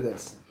goes into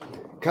this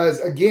because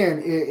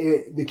again,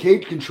 the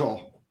cage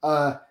control.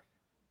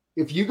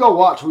 If you go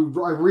watch, I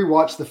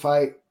rewatched the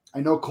fight.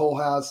 I know Cole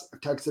has. I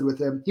texted with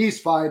him. He's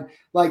fine.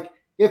 Like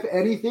if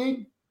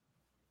anything,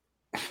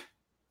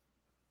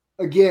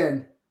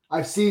 again,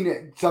 I've seen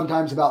it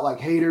sometimes about like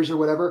haters or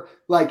whatever.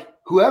 Like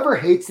whoever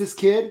hates this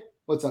kid,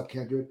 what's up,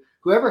 Kendra?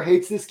 Whoever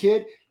hates this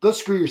kid, go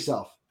screw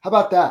yourself. How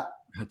about that?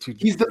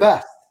 He's the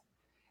best.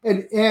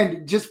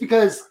 And just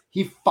because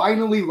he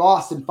finally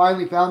lost and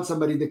finally found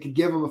somebody that could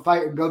give him a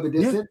fight and go the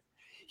distance,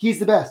 he's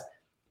the best.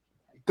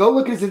 Go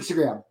look at his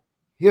Instagram.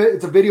 Here,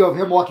 it's a video of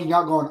him walking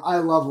out going, I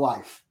love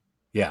life.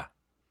 Yeah.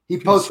 He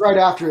posts right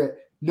after it.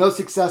 No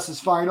success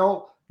is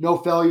final. No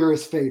failure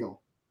is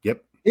fatal.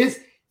 Yep. Is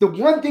the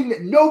one thing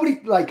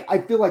that I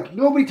feel like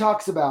nobody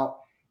talks about,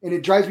 and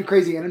it drives me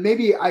crazy. And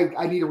maybe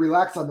I need to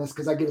relax on this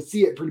because I get to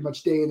see it pretty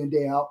much day in and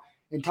day out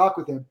and talk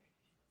with him.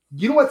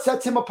 You know what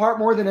sets him apart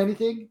more than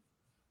anything?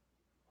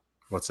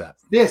 What's that?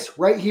 This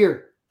right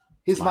here.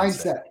 His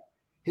mindset.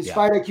 His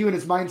fight IQ and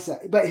his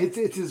mindset. But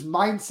it's his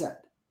mindset.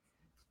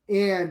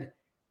 And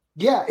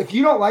yeah, if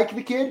you don't like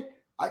the kid,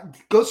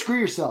 go screw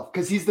yourself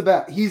because he's the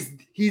best.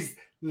 He's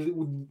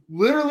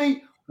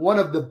literally one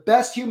of the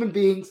best human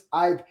beings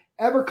I've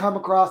ever come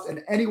across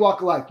in any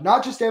walk of life,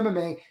 not just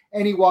MMA,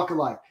 any walk of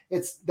life.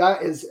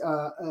 That is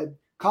a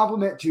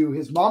compliment to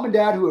his mom and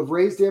dad who have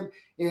raised him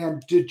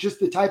and to just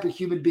the type of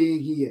human being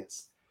he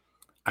is.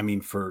 I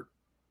mean, for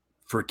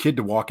a kid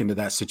to walk into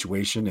that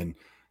situation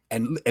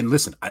and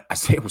listen, I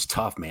say it was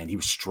tough, man. He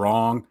was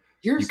strong.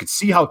 You Here's could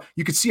see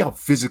how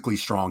physically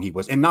strong he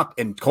was, and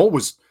Cole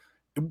was.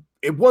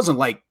 It wasn't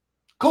like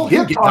Cole he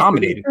didn't hip get tossed him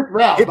in the dominated. fifth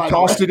round, Hip by the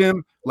way. tossed at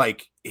him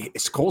like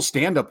Cole's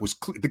stand up was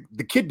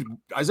the kid.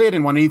 Isaiah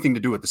didn't want anything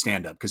to do with the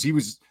stand up because he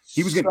was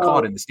getting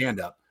caught in the stand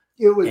up.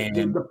 It was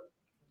And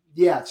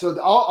yeah. So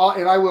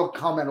and I will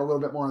comment a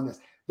little bit more on this.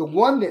 The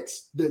one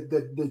that's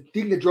the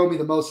thing that drove me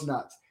the most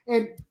nuts.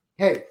 And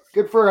hey,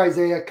 good for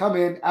Isaiah. Come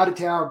in out of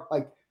town.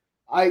 Like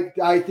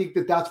I think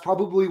that's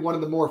probably one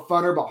of the more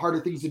funner but harder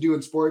things to do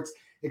in sports,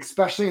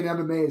 especially in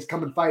MMA, is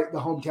come and fight the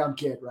hometown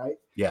kid, right?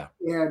 yeah,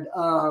 And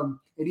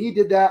he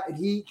did that, and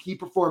he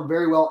performed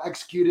very well,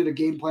 executed a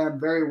game plan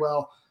very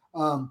well.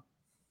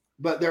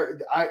 But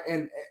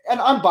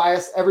I'm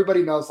biased.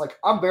 Everybody knows, like,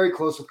 I'm very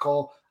close with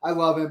Cole. I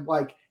love him.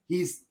 Like,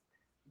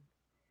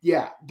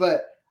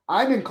 but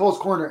I'm in Cole's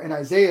corner, and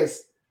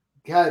Isaiah's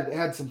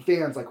had some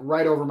fans like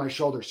right over my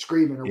shoulder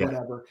screaming or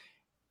whatever.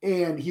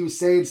 And he was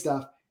saying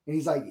stuff, and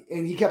he's like,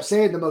 and he kept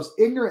saying the most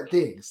ignorant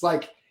things,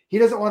 like he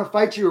doesn't want to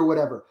fight you or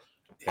whatever.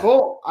 Yeah.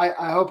 Cole,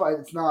 I hope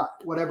it's not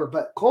whatever,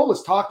 but Cole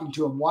was talking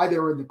to him while they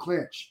were in the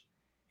clinch.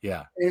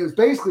 Yeah. And it was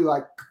basically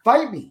like,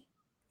 fight me.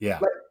 Yeah.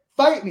 Like,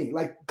 fight me.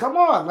 Like, come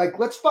on. Like,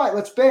 let's fight.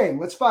 Let's bang.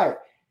 Let's fight.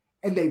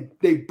 And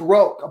they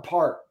broke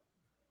apart.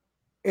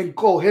 And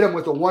Cole hit him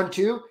with a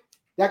 1-2.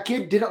 That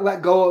kid didn't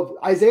let go of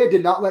 – Isaiah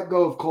did not let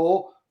go of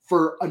Cole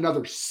for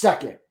another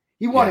second.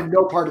 He wanted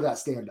no part of that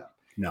stand-up.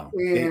 No.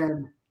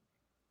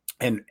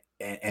 And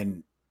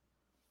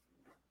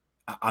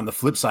on the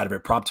flip side of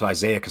it, prop to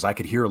Isaiah, because I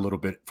could hear a little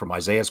bit from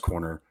Isaiah's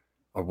corner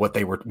of what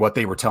they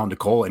were telling to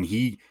Cole, and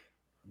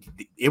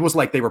it was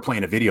like they were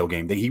playing a video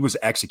game. That he was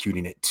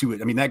executing it to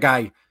it. I mean, that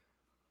guy,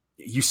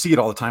 you see it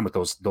all the time with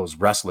those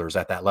wrestlers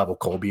at that level,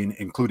 Cole being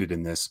included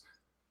in this.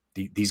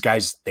 These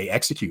guys, they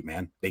execute,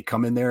 man. They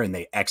come in there and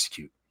they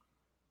execute.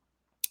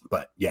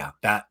 But yeah,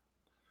 that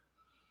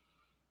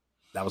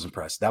was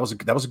impressive. That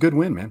was a good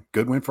win, man.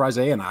 Good win for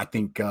Isaiah, and I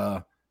think.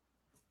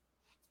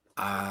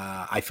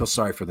 I feel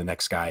sorry for the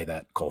next guy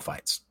that Cole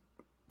fights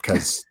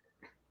because,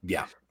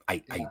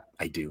 I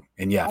do.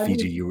 And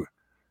Fiji, you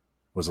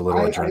was a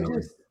little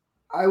adrenaline.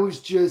 I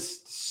was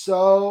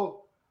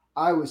so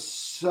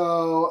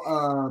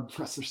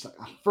wrestlers suck.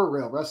 For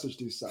real, wrestlers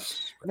do suck.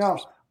 No,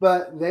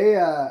 but they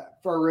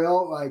for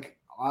real, like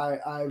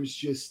I was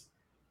just,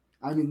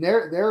 I mean,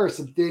 there are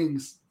some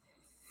things,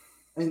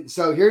 and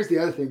so here's the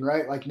other thing,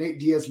 right? Like Nate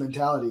Diaz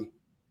mentality,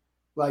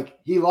 like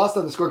he lost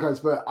on the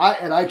scorecards, but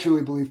I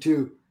truly believe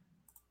too.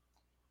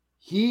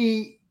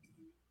 He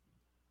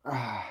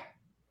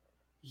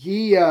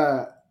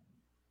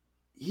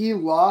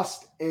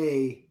lost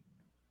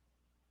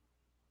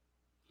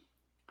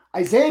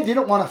Isaiah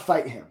didn't want to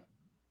fight him.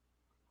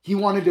 He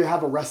wanted to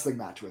have a wrestling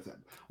match with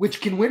him,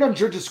 which can win on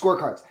judges'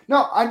 scorecards.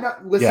 No, I'm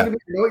not listening to me.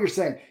 I know what you're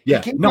saying.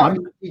 Yeah.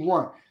 He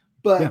won.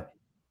 But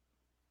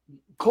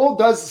Cole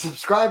does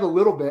subscribe a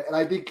little bit, and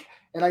I think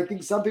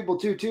some people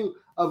too,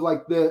 of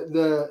like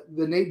the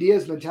Nate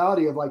Diaz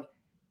mentality of like,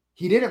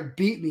 he didn't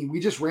beat me.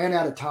 We just ran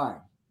out of time.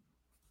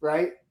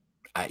 Right?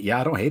 I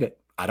don't hate it.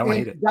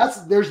 Hate it.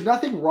 There's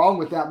nothing wrong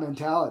with that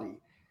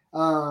mentality.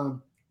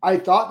 I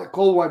thought that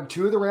Cole won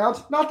 2 of the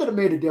rounds. Not that it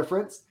made a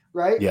difference,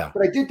 right? Yeah.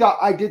 But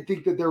I did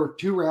think that there were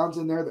 2 rounds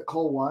in there that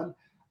Cole won.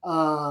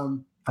 I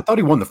thought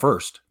he won the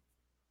first.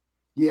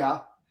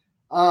 Yeah.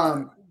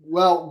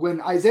 Well,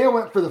 when Isaiah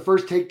went for the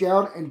first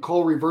takedown and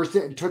Cole reversed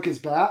it and took his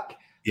back.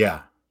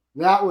 Yeah.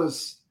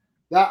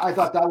 I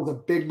thought that was a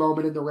big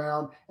moment in the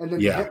round. And then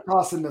the hip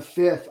toss in the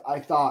 5th, I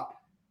thought.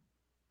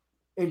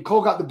 And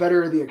Cole got the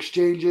better of the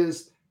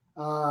exchanges.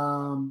 It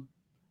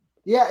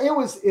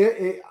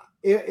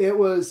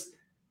was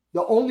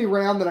the only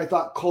round that I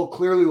thought Cole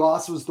clearly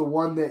lost was the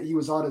one that he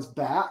was on his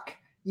back,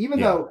 even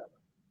though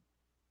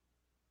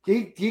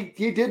he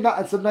did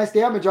not some nice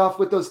damage off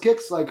with those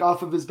kicks, like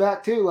off of his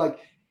back too. Like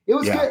it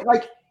was good.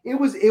 Like it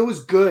was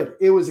good.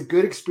 It was a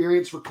good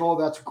experience for Cole.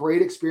 That's a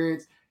great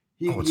experience.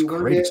 He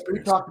learned it.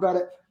 We talked about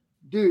it,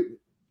 dude.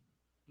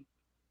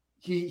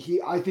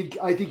 I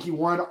think he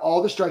won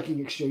all the striking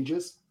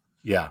exchanges.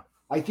 Yeah.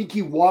 I think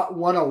he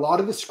won a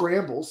lot of the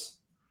scrambles.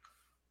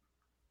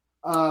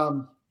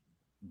 The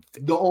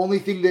only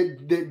thing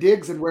that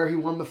digs and where he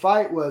won the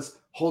fight was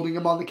holding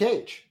him on the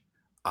cage.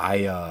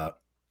 I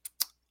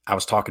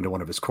was talking to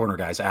one of his corner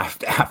guys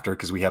after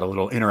because we had a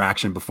little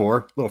interaction before,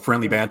 a little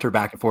friendly banter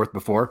back and forth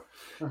before.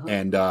 Uh-huh.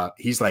 And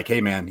he's like,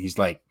 hey man, he's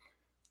like,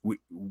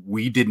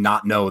 we did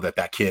not know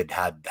that kid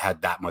had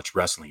that much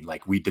wrestling.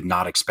 Like we did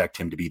not expect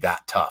him to be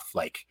that tough.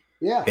 Like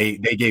they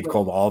gave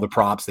Cole all the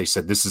props. They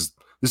said, this is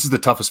the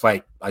toughest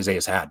fight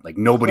Isaiah's had. Like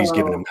nobody's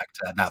given him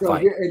that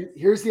fight.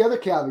 Here's the other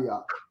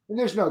caveat, and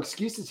there's no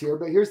excuses here,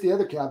 but here's the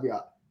other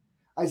caveat.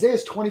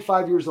 Isaiah's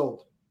 25 years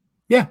old.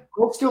 Yeah.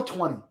 Cole's still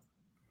 20.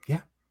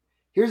 Yeah.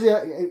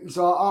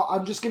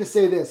 I'm just going to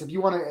say this. If you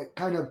want to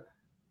kind of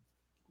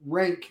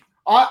rank,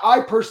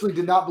 I personally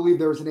did not believe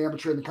there was an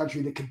amateur in the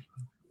country that could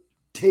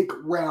take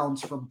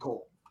rounds from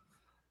Cole.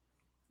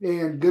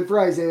 And good for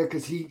Isaiah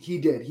because he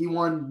did. He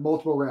won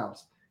multiple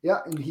rounds. Yeah,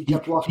 and he He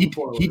kept walking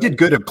forward. he did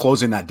good at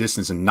closing that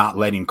distance and not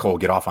letting Cole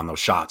get off on those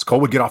shots. Cole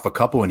would get off a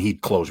couple and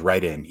he'd close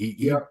right in.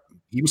 He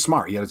was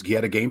smart. He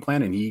had a game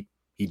plan and he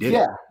did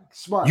it.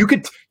 Smart. You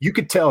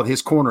could tell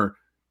his corner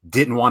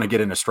didn't want to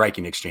get in a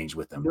striking exchange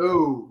with them.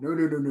 No.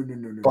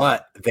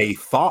 But they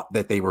thought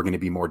that they were going to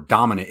be more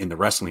dominant in the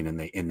wrestling,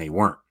 and they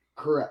weren't.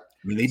 Correct.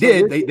 I mean, they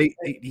did.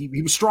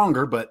 He was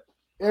stronger, but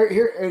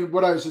here and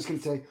what I was just going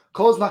to say,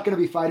 Cole's not going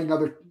to be fighting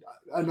another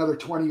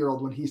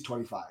 20-year-old when he's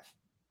 25.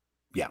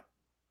 Yeah.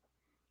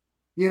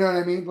 You know what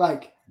I mean?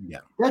 Like, yeah,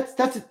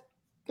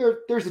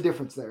 there's a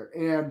difference there.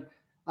 And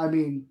I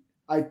mean,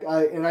 I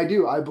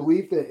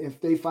believe that if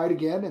they fight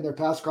again and they're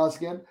pass across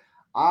again,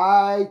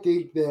 I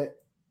think that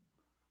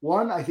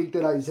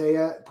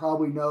Isaiah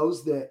probably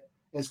knows that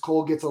as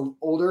Cole gets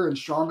older and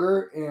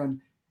stronger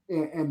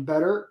and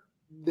better,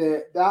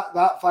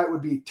 that fight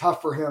would be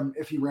tough for him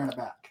if he ran it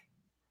back.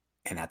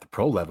 And at the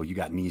pro level, you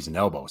got knees and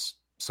elbows.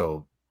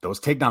 So those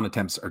takedown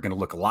attempts are going to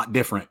look a lot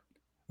different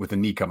with a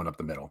knee coming up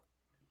the middle.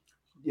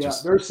 Yeah,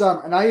 there's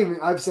some, and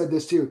I've said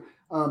this too.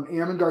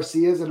 Ammon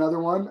Garcia is another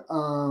one.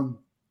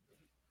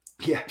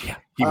 He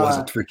was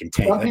a freaking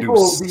tank. Some people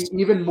will be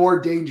even more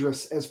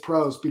dangerous as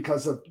pros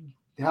because of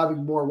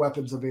having more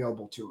weapons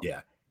available to him.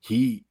 Yeah,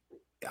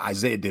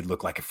 Isaiah did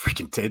look like a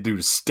freaking dude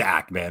was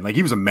stacked, man. Like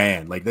he was a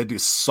man. Like that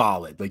dude's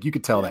solid. Like you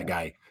could tell that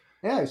guy.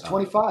 Yeah, he's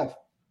 25.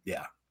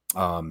 Yeah.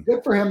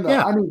 Good for him though.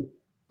 Yeah. I mean,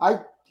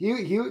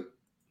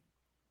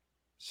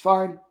 it's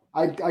fine.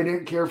 I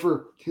didn't care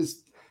for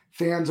his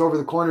fans over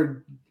the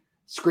corner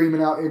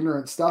screaming out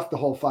ignorant stuff the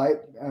whole fight.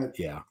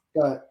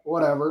 But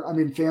whatever. I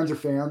mean, fans are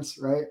fans,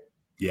 right?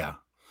 Yeah.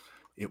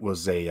 It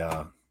was it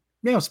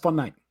was a fun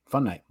night.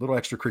 Fun night. Little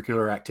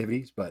extracurricular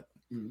activities, but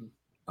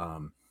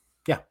fun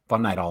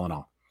night all in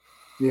all.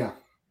 Yeah.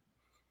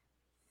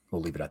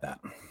 We'll leave it at that.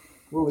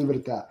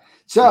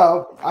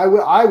 So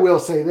I will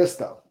say this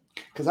though,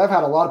 because I've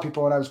had a lot of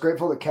people, and I was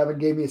grateful that Kevin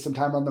gave me some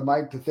time on the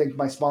mic to thank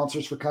my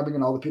sponsors for coming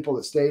and all the people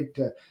that stayed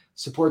to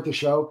support the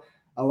show.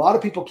 A lot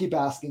of people keep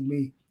asking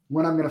me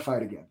when I'm going to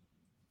fight again.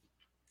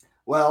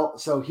 Well,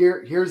 so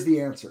here's the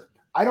answer.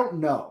 I don't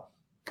know,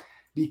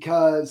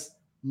 because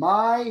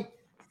my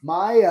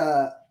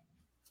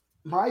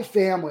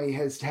family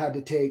has had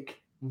to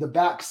take the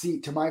back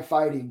seat to my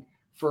fighting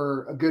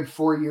for a good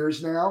 4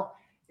 years now.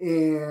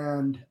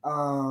 And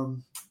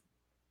that,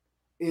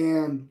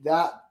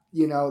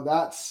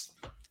 that's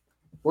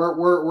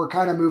we're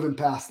kind of moving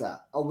past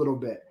that a little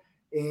bit.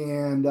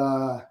 And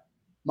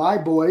my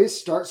boys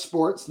start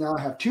sports. Now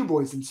I have two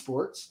boys in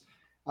sports.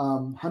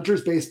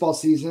 Hunter's baseball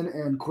season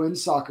and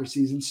Quinn's soccer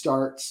season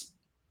starts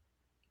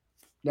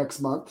next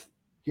month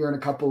here in a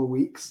couple of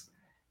weeks.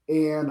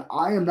 And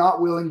I am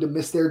not willing to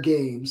miss their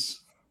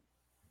games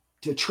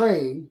to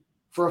train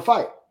for a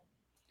fight.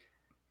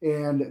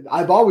 And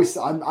I'm not going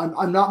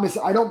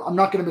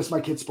to miss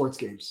my kids' sports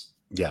games.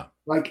 Yeah.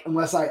 Like,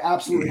 unless I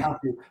absolutely have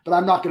to, but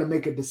I'm not going to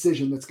make a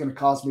decision that's going to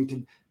cause me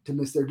to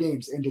miss their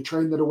games and to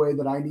train the way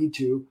that I need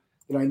to,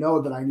 that I know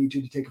that I need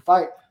to take a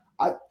fight.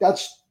 I'm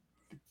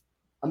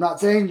not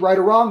saying right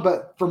or wrong,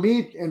 but for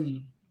me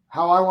and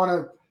how I want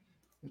to,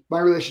 my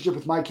relationship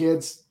with my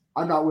kids,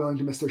 I'm not willing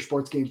to miss their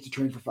sports games to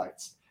train for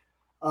fights.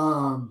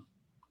 And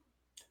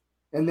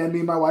then me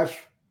and my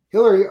wife,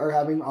 Hillary, are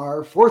having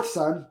our fourth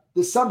son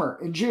this summer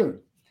in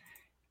June.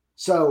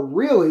 So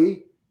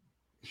really,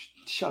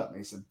 shut up,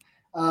 Mason.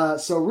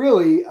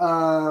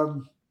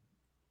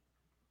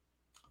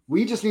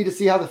 We just need to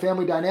see how the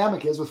family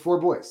dynamic is with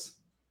four boys.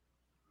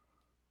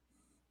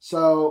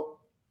 So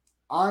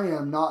I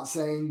am not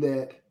saying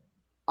that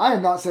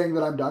I'm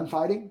done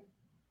fighting,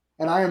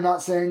 and I am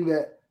not saying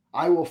that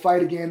I will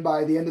fight again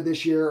by the end of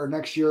this year or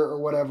next year or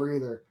whatever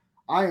either.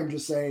 I am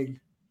just saying,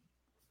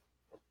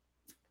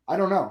 I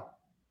don't know.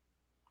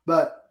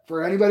 But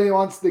for anybody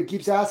that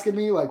keeps asking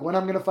me like when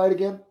I'm going to fight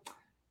again,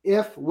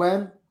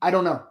 when, I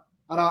don't know.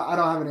 I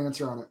don't have an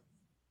answer on it.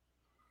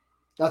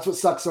 That's what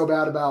sucks so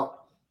bad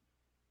about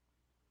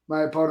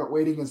my opponent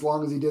waiting as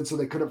long as he did, so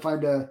they couldn't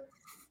find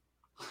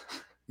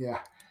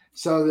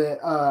so that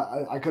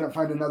I couldn't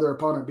find another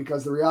opponent,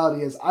 because the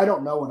reality is I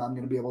don't know when I'm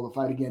going to be able to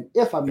fight again,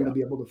 if I'm going to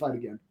be able to fight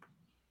again.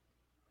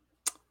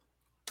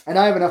 And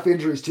I have enough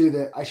injuries too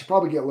that I should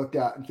probably get looked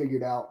at and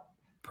figured out.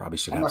 Probably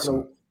should I'm have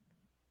some.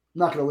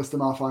 not going to list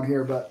them off on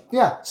here, but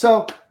yeah.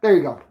 So there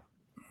you go. All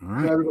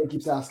right. So everybody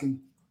keeps asking.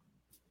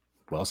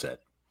 Well said.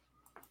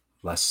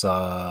 Let's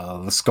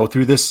go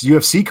through this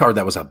UFC card.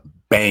 That was a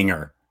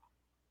banger.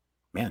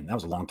 Man, that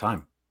was a long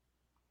time.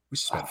 We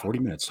spent 40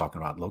 minutes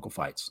talking about local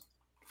fights.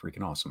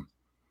 Freaking awesome.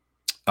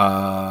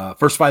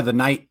 First fight of the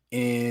night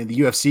in the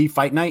UFC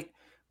fight night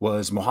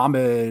was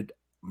Muhammad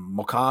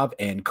Mokaev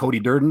and Cody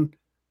Durden.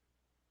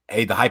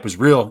 Hey, the hype was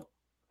real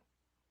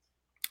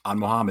on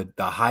Muhammad.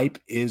 The hype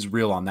is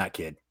real on that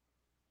kid.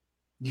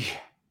 Yeah.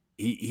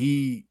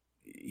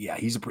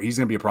 He's going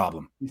to be a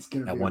problem at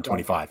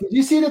 125. Did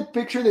you see the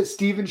picture that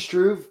Steven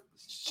Struve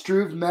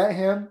met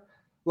him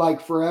like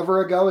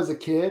forever ago as a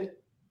kid?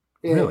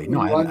 Really?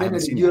 No, in London,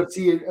 at a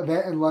UFC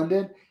event in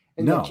London.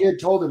 And the kid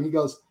told him, he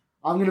goes,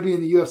 I'm going to be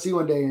in the UFC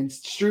one day. And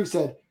Struve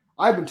said,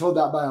 I've been told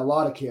that by a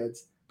lot of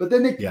kids. But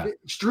then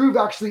Struve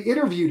actually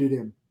interviewed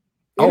him.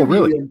 Oh,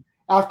 really? Him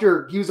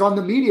after he was on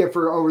the media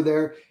for over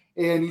there,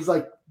 and he's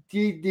like,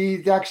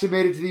 he's actually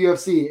made it to the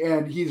UFC,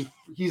 and he's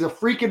a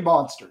freaking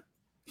monster.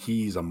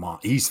 He's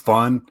he's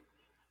fun.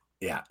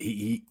 Yeah,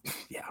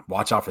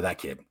 watch out for that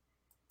kid.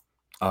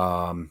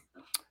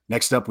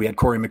 Next up, we had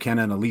Corey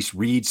McKenna and Elise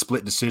Reed,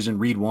 split decision.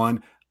 Reed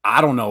won.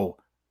 I don't know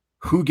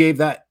who gave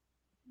that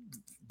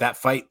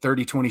fight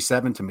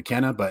 30-27 to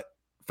McKenna, but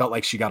felt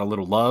like she got a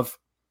little love.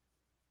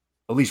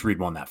 Elise Reed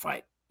won that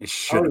fight. It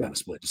should have been a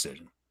split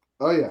decision.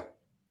 Oh, yeah.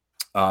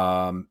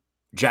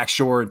 Jack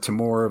Shore and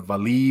Timur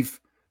Valiev.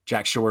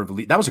 Jack Shore and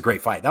Valiev. That was a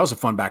great fight. That was a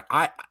fun back.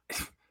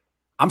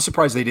 I'm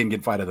surprised they didn't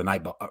get fight of the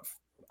night,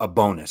 a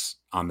bonus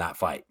on that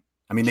fight.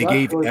 I mean, they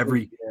gave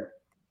every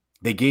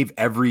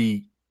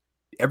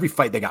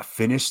fight they got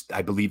finished.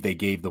 I believe they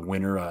gave the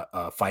winner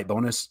a fight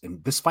bonus,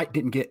 and this fight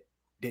didn't get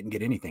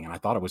anything. And I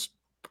thought it was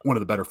one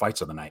of the better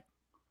fights of the night.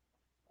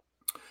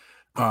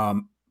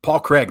 Paul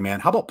Craig, man,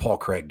 how about Paul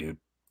Craig, dude?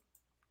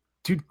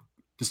 Dude,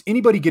 does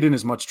anybody get in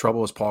as much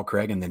trouble as Paul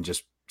Craig and then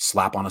just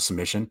slap on a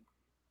submission?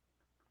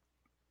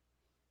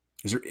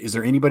 Is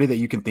there anybody that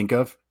you can think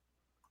of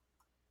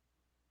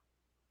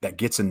that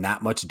gets in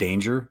that much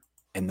danger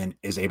and then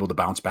is able to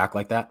bounce back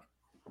like that?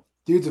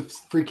 Dude's a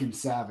freaking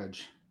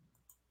savage.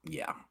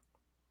 Yeah.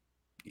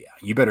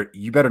 You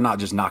better not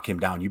just knock him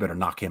down. You better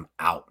knock him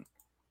out.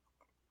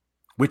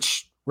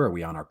 Where are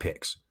we on our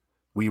picks?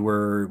 We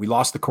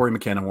lost the Corey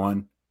McKenna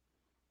one.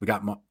 We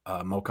got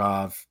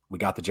Mokov. We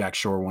got the Jack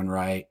Shore one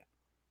right.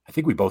 I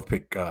think we both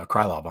picked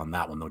Krylov on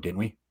that one though, didn't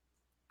we?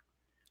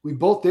 We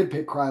both did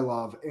pick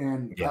Krylov,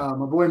 and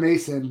my boy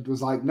Mason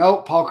was like,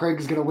 "Nope, Paul Craig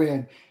is going to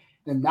win,"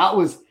 and that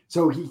was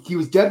so he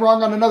was dead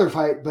wrong on another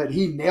fight, but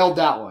he nailed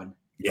that one.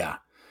 Yeah.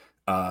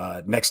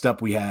 Next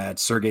up, we had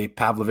Sergey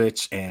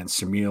Pavlovich and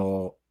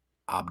Samil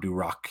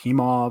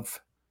Abdurakhimov.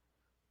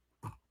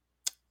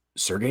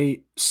 Is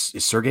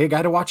Sergey a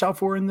guy to watch out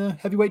for in the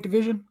heavyweight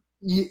division?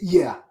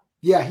 Yeah,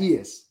 he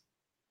is.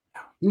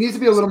 He needs to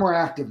be a little more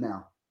active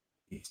now.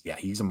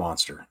 He's a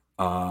monster.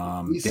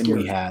 Then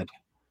scary.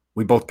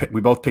 We both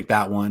picked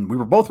that one. We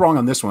were both wrong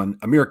on this one.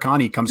 Amir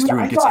Khani comes through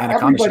and gets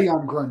Anaconda. Everybody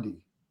on Grundy.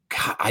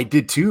 God, I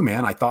did too,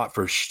 man. I thought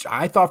for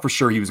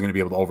sure he was going to be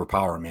able to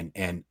overpower him,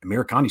 and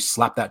Amir Khani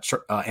slapped that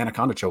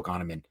Anaconda choke on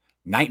him. And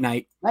night,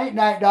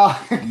 dog.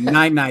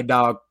 night,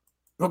 dog.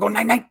 You'll go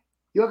night.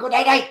 You'll go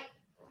night.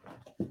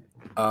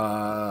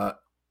 I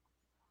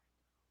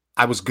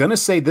was gonna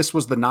say this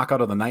was the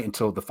knockout of the night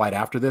until the fight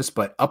after this,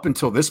 but up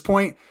until this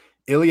point,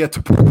 Ilya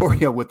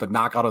Topuria with the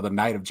knockout of the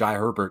night of Jai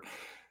Herbert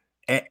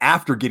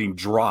after getting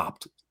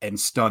dropped and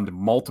stunned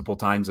multiple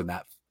times in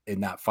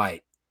that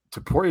fight.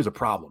 Topuria is a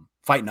problem.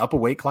 Fighting up a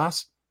weight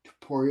class.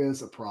 Topuria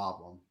is a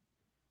problem.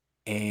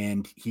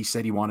 And he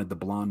said he wanted the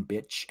blonde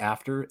bitch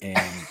after,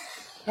 and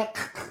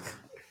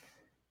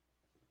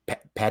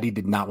Patty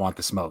did not want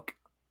the smoke.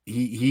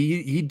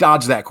 He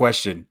dodged that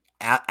question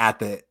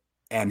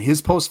and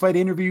his post-fight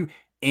interview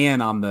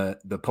and on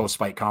the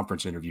post-fight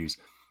conference interviews.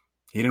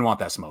 He didn't want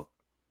that smoke.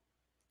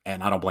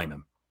 And I don't blame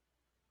him.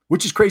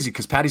 Which is crazy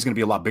because Patty's going to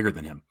be a lot bigger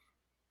than him.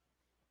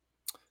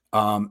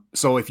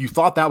 So if you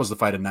thought that was the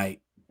fight of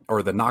night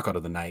or the knockout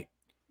of the night,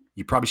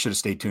 you probably should have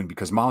stayed tuned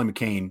because Molly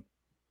McCain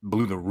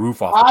blew the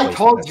roof off. I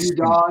told you,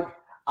 dog.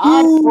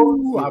 I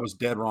was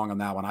dead wrong on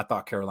that one. I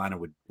thought Carolina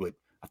would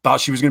I thought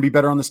she was going to be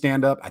better on the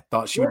stand-up. I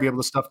thought she would be able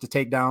to stuff the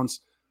takedowns.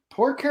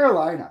 Poor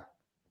Carolina.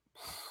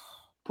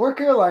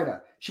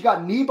 She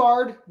got knee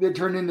barred that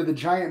turned into the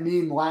giant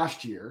meme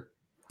last year.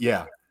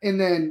 Yeah. And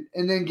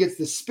then gets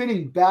the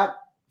spinning back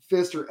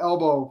fist or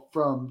elbow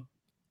from.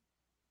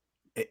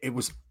 It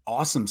was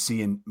awesome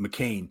seeing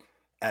McCain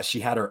as she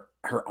had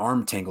her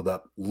arm tangled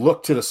up,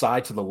 look to the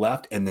side to the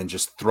left, and then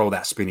just throw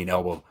that spinning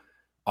elbow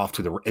off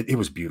to the. It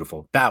was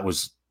beautiful. That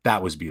was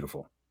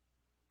beautiful.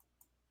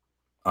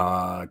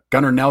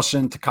 Gunnar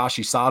Nelson,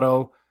 Takashi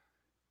Sato.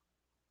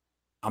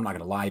 I'm not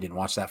going to lie. I didn't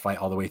watch that fight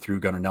all the way through.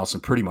 Gunnar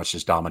Nelson pretty much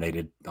just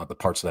dominated the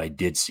parts that I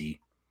did see.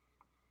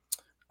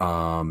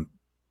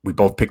 We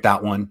both picked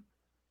that one.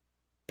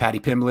 Patty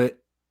Pimblett,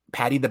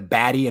 Patty the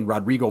Batty, and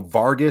Rodrigo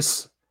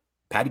Vargas.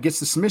 Patty gets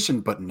the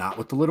submission, but not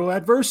with the little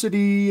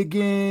adversity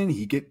again.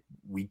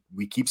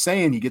 We keep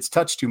saying he gets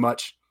touched too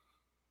much.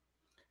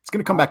 It's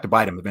going to come back to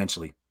bite him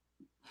eventually.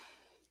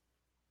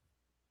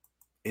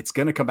 It's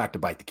going to come back to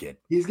bite the kid.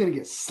 He's going to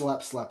get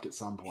slept at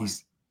some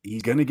point.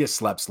 He's going to get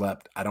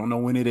slept. I don't know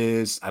when it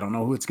is. I don't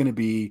know who it's going to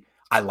be.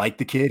 I like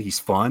the kid. He's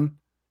fun,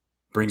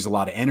 brings a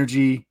lot of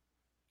energy.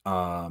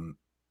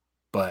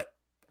 But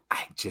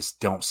I just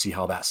don't see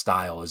how that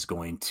style is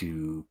going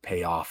to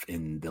pay off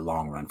in the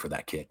long run for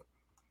that kid.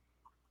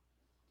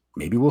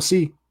 Maybe we'll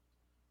see.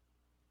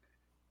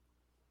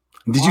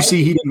 Did you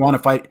see he didn't want to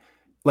fight?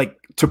 Like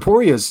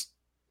Topuria's,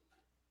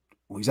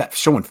 he's at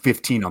showing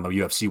 15 on the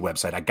UFC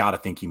website. I got to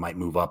think he might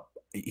move up.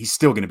 He's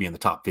still going to be in the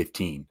top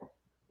 15.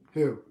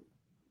 Who?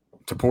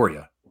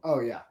 Topuria. Oh,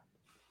 yeah.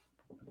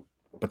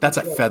 But that's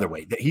at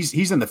featherweight.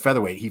 He's in the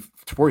featherweight.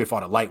 Topuria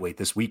fought at lightweight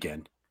this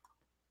weekend.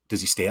 Does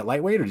he stay at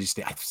lightweight or does he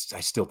stay? I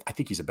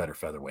think he's a better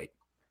featherweight.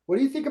 What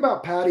do you think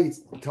about Patty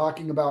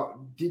talking about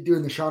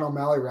doing the Sean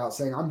O'Malley route,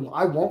 saying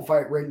I won't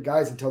fight ranked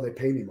guys until they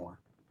pay me more?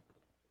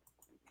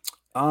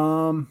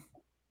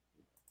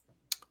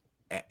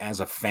 As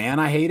a fan,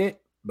 I hate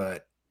it,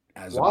 but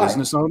as Why? a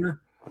business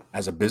owner,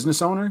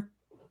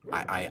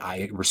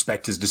 I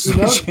respect his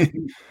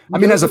decision. I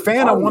mean, as a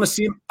fan, I want to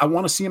see him. I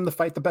want to see him to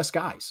fight the best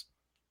guys.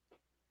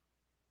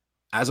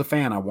 As a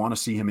fan, I want to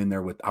see him in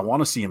there I want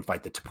to see him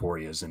fight the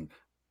Toporias.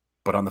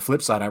 But on the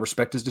flip side, I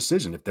respect his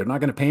decision. If they're not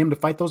going to pay him to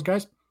fight those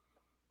guys,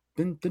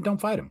 then don't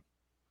fight him.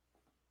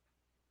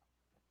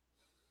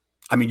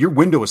 I mean, your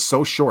window is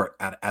so short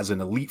as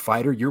an elite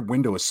fighter. Your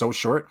window is so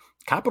short.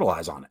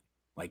 Capitalize on it.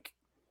 Like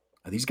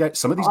these guys,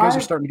 some of these guys are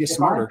starting to get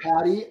smarter.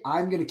 Patty,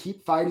 I'm going to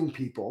keep fighting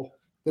people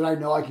that I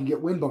know I can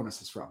get win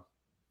bonuses from.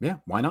 Yeah,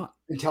 why not?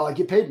 Until I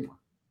get paid more.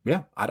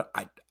 Yeah,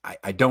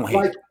 I don't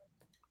hate it.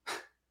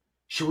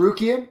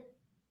 Sharukian.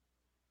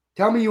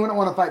 Tell me you wouldn't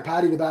want to fight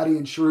Patty the Batty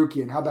and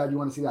Sharukian. How bad you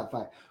want to see that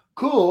fight?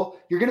 Cool.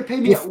 You're going to pay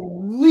me at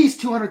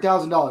least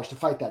 $200,000 to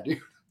fight that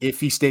dude. If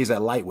he stays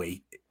at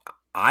lightweight,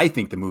 I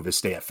think the move is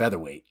stay at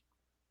featherweight.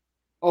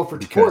 Oh, for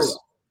Topuria.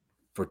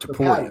 For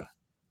Topuria.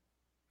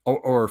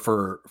 Or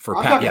for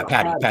Patty. Yeah,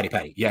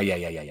 Patty.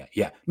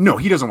 Yeah. No,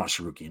 he doesn't want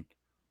Sharukian.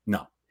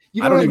 No.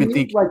 You know I don't even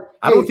think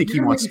I don't think he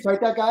wants to fight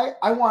that guy.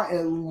 I want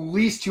at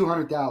least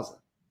 200,000.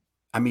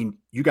 I mean,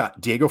 you got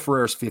Diego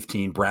Ferreira's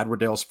 15, Brad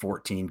Riddell's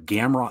 14,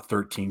 Gamrot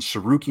 13,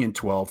 Sharukian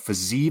 12,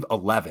 Fiziev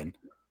 11,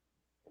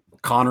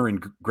 Connor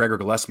and Gregor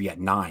Gillespie at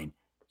 9.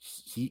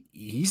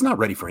 He's not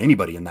ready for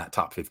anybody in that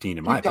top 15,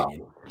 in my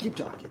opinion. Keep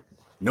talking.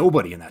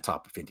 Nobody in that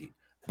top 15.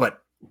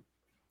 But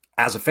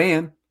as a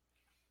fan,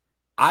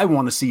 I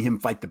want to see him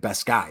fight the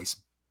best guys.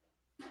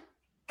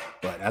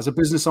 But as a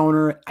business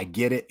owner, I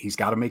get it. He's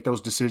got to make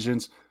those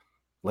decisions.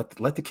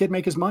 Let the kid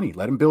make his money.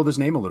 Let him build his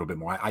name a little bit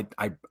more.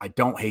 I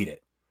don't hate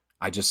it.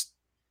 I just,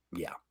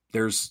 yeah,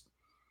 there's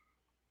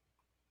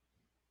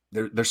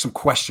some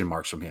question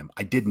marks from him.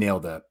 I did nail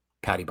the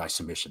Patty by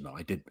submission, though.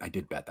 I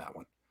did bet that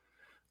one.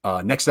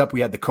 Next up,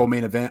 we had the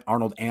co-main event,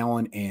 Arnold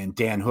Allen and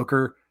Dan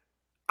Hooker.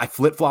 I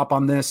flip-flop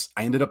on this.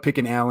 I ended up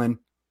picking Allen,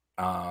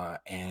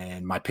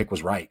 and my pick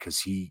was right because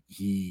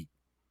he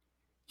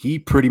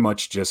pretty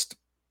much just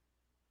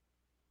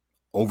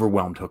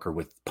overwhelmed Hooker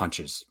with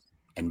punches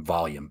and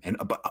volume. And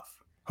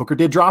Hooker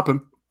did drop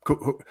him.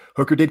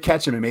 Hooker did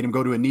catch him and made him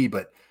go to a knee,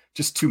 but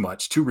just too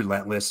much, too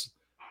relentless.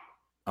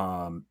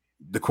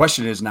 The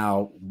question is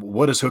now,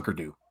 what does Hooker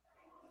do?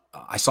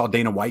 I saw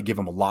Dana White give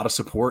him a lot of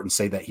support and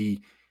say that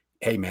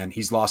hey man,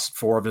 he's lost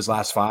 4 of his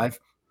last 5,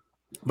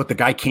 but the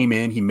guy came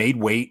in, he made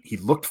weight, he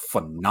looked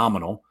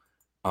phenomenal.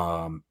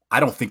 I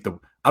don't think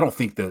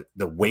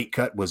the weight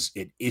cut was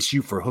an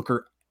issue for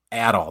Hooker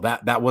at all.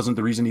 That wasn't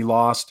the reason he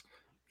lost.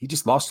 He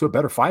just lost to a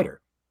better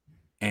fighter.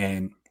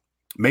 And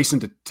Mason,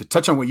 to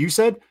touch on what you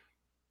said,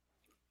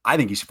 I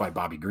think he should fight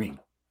Bobby Green.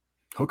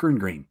 Hooker and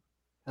Green.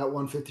 At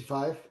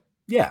 155?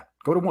 Yeah.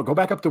 Go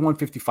back up to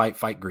 155,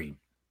 fight Green.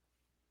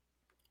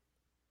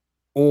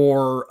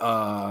 Or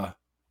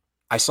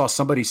I saw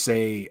somebody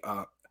say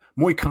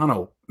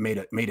Moicano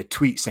made a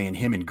tweet saying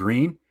him and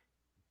Green.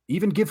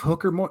 Even give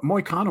Hooker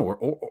Moicano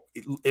or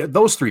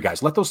those 3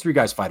 guys. Let those 3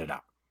 guys fight it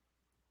out.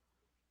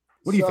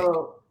 What do you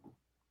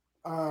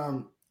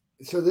think?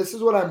 So this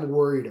is what I'm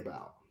worried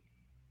about.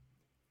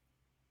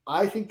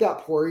 I think that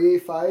Poirier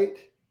fight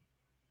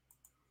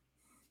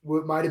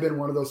might have been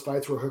one of those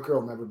fights where Hooker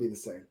will never be the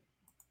same.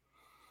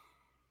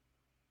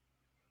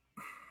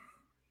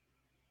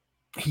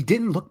 He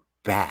didn't look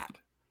bad.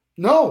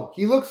 No,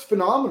 he looks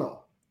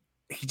phenomenal.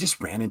 He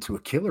just ran into a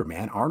killer,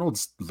 man.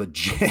 Arnold's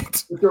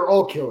legit. But they're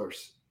all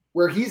killers.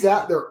 Where he's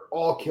at, they're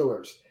all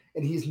killers.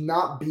 And he's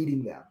not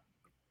beating them.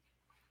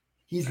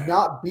 He's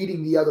not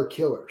beating the other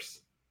killers.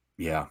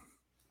 Yeah.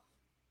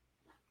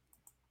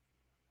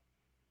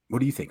 What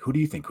do you think? Who do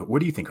you think?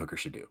 What do you think Hooker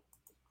should do?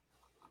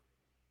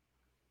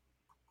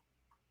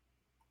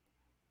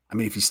 I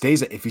mean, if he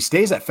stays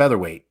at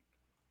featherweight,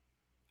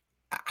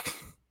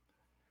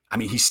 I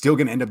mean, he's still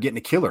going to end up getting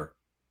a killer.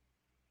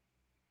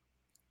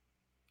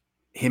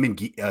 Him and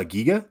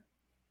Giga?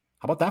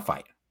 How about that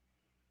fight?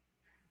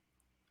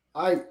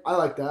 I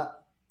like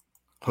that.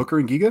 Hooker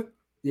and Giga?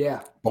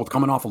 Yeah. Both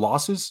coming off of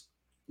losses?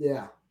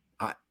 Yeah.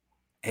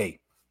 Hey,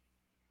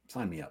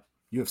 sign me up.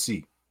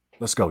 UFC.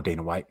 Let's go,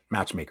 Dana White.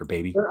 Matchmaker,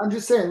 baby. But I'm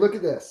just saying, look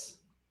at this.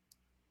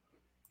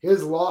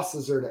 His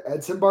losses are to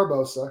Edson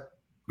Barbosa.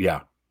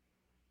 Yeah.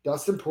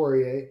 Dustin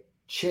Poirier.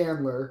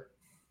 Chandler.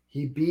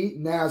 He beat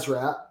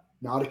Nasrat.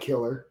 Not a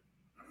killer.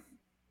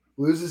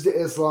 Loses to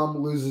Islam.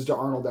 Loses to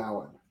Arnold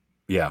Allen.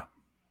 Yeah.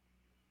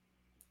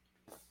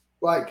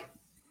 Like,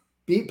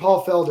 beat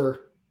Paul Felder.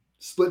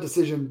 Split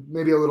decision.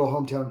 Maybe a little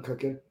hometown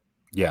cooking.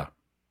 Yeah.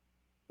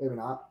 Maybe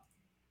not.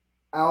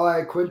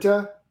 Ally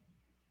Quinta.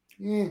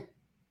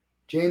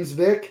 James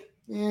Vick.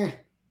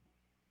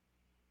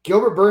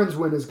 Gilbert Burns'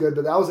 win is good,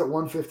 but that was at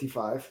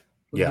 155.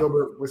 When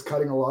Gilbert was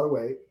cutting a lot of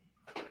weight.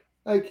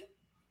 Like,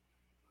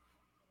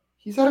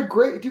 he's had a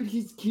great dude.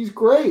 He's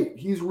great.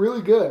 He's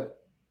really good.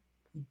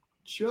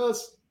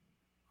 Just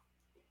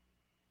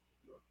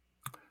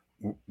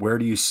Where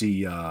do you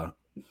see Allen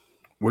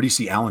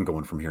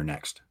going from here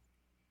next?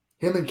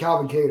 Him and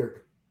Calvin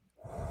Cater.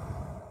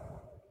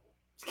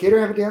 Does Cater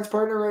have a dance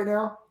partner right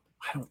now?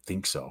 I don't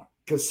think so.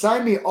 Because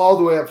sign me all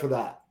the way up for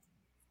that.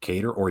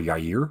 Cater or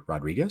Yair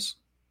Rodriguez?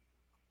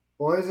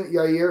 Or isn't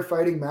Yair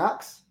fighting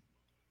Max?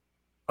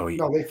 Oh, yeah.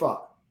 No, they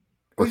fought.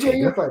 Who's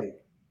Ortega? Yair fighting?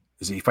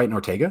 Is he fighting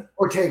Ortega?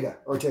 Ortega.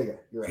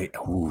 You're right. Hey,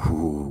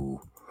 ooh,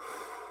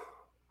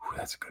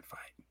 that's a good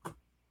fight.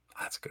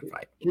 That's a good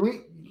fight.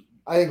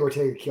 I think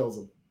Ortega kills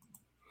him.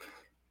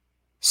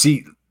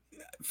 See,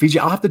 Fiji,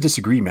 I'll have to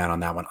disagree, man, on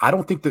that one. I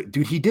don't think that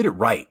dude, he did it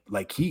right.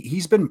 Like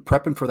he's been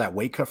prepping for that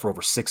weight cut for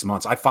over 6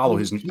 months. I follow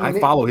his. He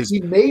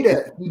made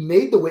it. He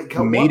made the weight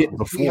cut. He made it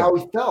before. See how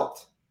he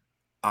felt.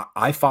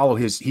 I follow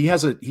his. He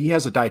has a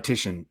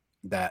dietitian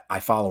that I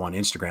follow on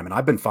Instagram, and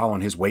I've been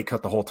following his weight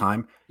cut the whole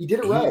time. He did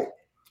it right.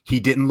 He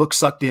didn't look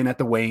sucked in at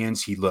the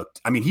weigh-ins. He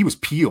was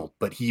peeled,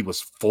 but he was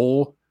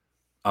full.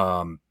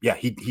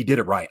 He did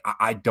it right.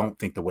 I don't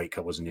think the weight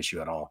cut was an issue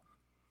at all.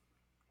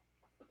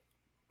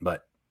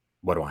 But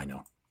what do I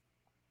know?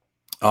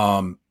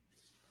 Tom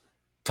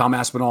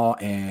Aspinall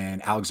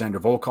and Alexander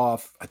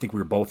Volkov. I think we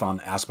were both on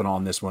Aspinall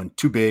on this one.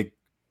 Too big,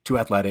 too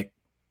athletic,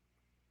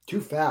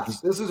 too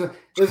fast. This is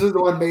the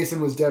one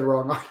Mason was dead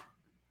wrong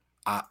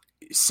on.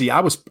 See, I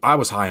was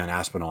high on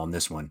Aspinall on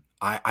this one.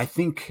 I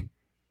think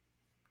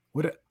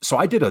so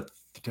I did I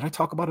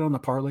talk about it on the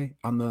parlay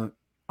on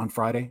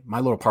Friday? My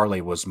little parlay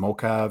was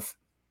Mokav,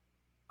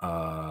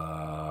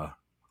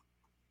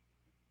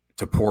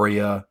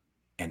 Topuria,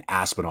 and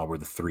Aspinall were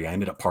the three. I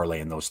ended up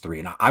parlaying those three.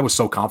 And I was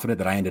so confident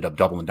that I ended up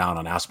doubling down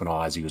on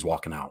Aspinall as he was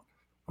walking out.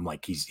 I'm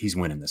like, he's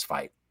winning this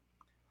fight.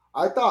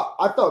 I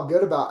felt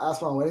good about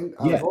Aspinall winning.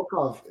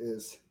 Volkov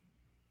is.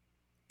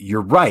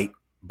 You're right,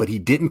 but he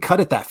didn't cut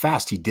it that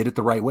fast. He did it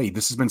the right way.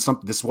 This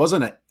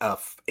wasn't a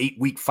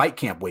 8-week fight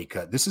camp weight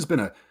cut. This has been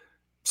a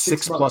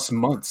 6+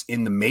 months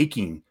in the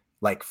making,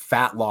 like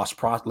fat loss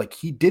process. Like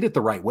he did it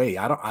the right way.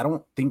 I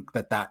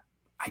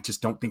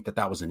just don't think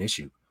that was an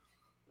issue.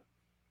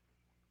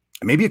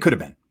 Maybe it could have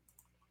been.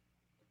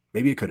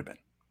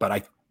 But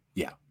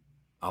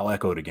I'll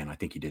echo it again. I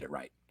think he did it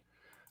right.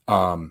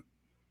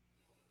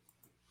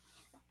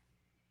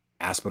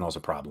 Aspinall's a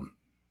problem.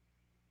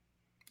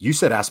 You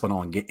said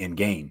Aspinall and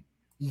Gain.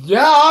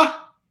 Yeah.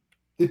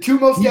 The two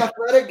most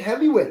athletic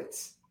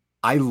heavyweights.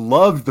 I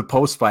loved the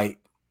post-fight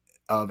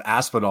of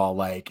Aspinall.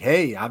 Like,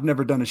 hey, I've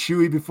never done a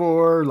shoey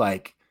before.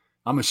 Like,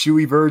 I'm a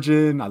shoey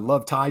virgin. I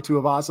love Tai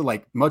Tuivasa.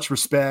 Like, much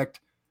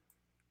respect.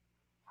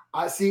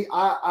 I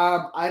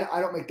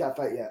don't make that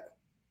fight yet.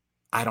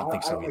 I don't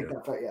think so either. I don't make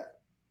that fight yet.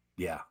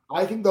 Yeah.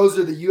 I think those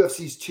are the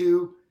UFC's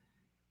two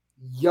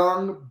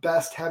young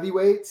best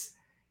heavyweights,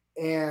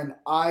 and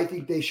I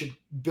think they should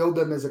build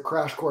them as a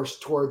crash course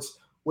towards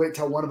wait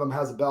till one of them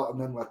has a belt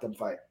and then let them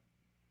fight.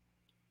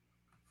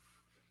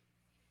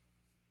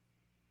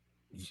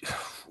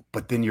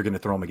 But then you're going to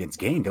throw them against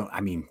Gain,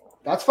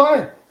 that's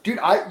fine, dude.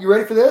 You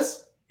ready for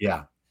this?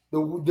 Yeah.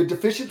 The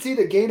deficiency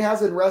that Gain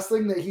has in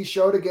wrestling that he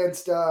showed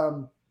against I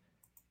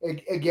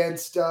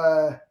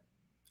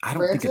don't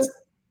Francis,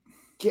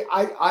 think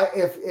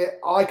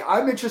it's.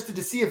 I'm interested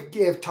to see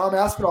if Tom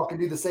Aspinall can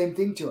do the same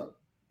thing to him.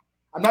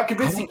 I'm not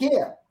convinced he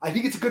can. I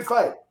think it's a good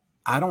fight.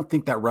 I don't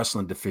think that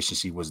wrestling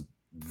deficiency was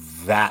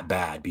that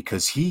bad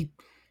because he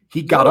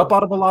got up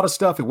out of a lot of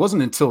stuff. It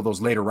wasn't until those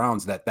later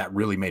rounds that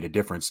really made a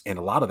difference, and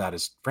a lot of that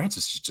is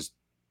Francis is just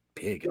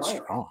big and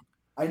strong.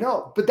 I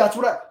know, but that's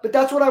what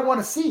I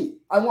want to see.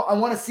 I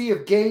want to see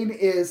if Gain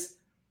is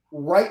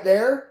right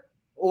there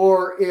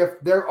or if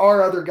there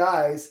are other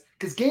guys,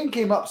 because Gain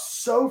came up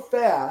so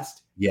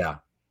fast. Yeah.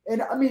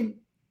 And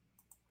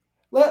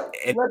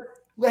let's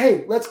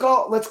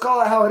call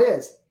it how it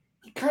is.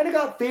 He kind of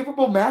got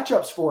favorable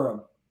matchups for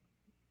him.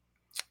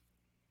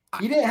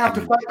 He didn't have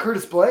to fight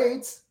Curtis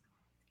Blades.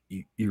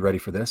 You ready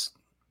for this?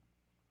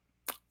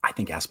 I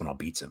think Aspinall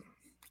beats him.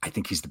 I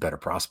think he's the better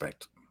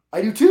prospect.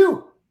 I do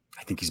too.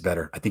 I think he's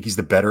better. I think he's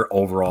the better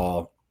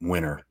overall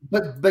winner.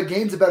 But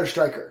Gain's a better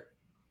striker.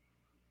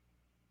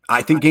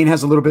 I think Gain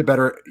has a little bit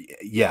better.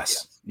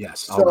 Yes.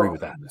 I'll agree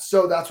with that.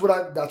 So that's what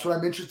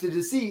I'm interested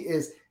to see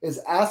is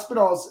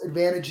Aspinall's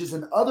advantages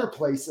in other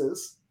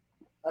places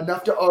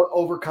enough to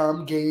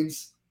overcome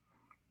Gain's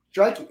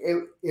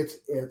striking.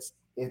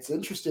 It's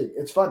interesting.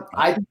 It's fun.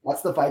 I think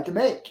that's the fight to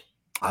make.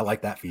 I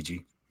like that,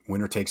 Fiji.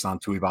 Winner takes on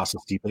Tuivasa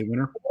Stipe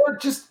winner.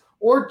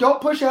 Or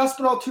don't push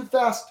Aspinall too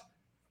fast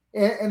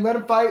and let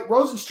him fight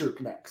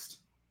Rosenstruck next.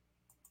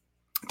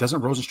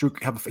 Doesn't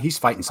Rosenstruck he's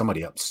fighting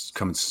somebody else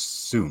coming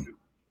soon.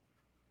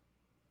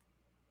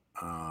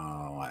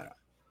 Oh,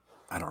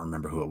 I don't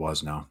remember who it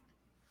was now.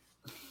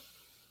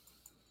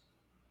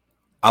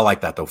 I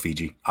like that though,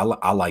 Fiji.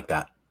 I like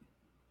that.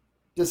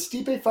 Does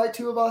Stipe fight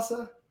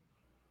Tuivasa?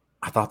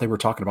 I thought they were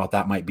talking about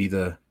that might be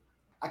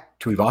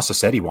Tuivasa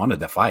said he wanted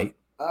that fight.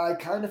 I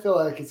kind of feel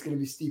like it's going to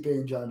be Stipe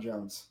and John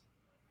Jones.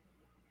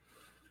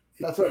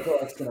 That's what I feel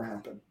like is going to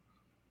happen.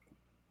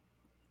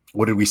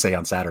 What did we say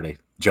on Saturday?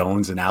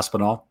 Jones and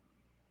Aspinall?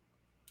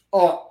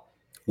 Oh.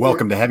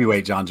 Welcome to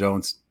heavyweight, John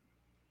Jones.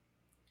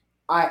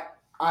 I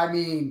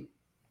mean,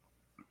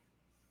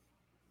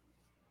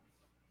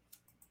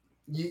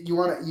 you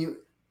want to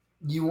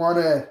you want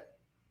to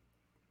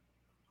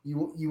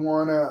you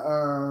want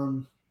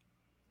to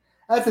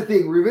that's the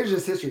thing,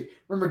 revisionist history.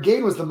 Remember,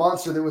 Gane was the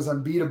monster that was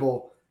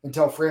unbeatable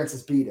until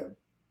Francis beat him.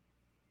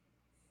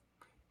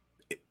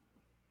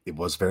 It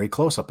was very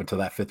close up until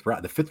that 5th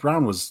round. The 5th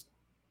round was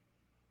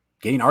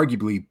Gane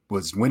arguably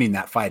was winning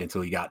that fight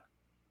until he got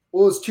it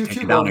was 2-2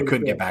 taken down and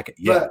couldn't get back.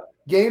 Yeah. But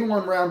Gane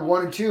won round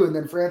 1 and 2, and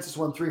then Francis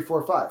won 3,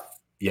 4, 5.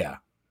 Yeah.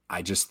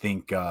 I just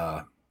think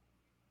I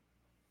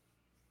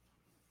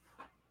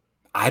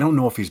don't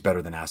know if he's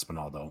better than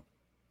Aspinall, though.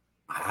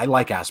 I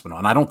like Aspinall,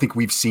 and I don't think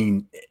we've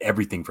seen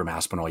everything from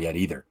Aspinall yet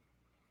either.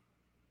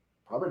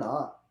 Probably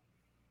not.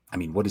 I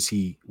mean, what is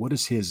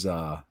his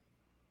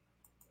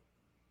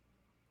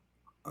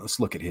let's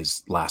look at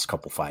his last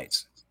couple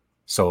fights.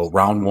 So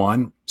round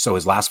 1, so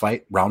his last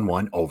fight, round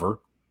 1, over.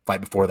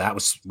 Fight before that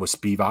was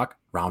Spivak,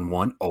 round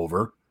 1,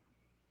 over.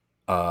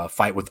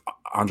 Fight with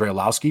Andre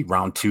Arlovski,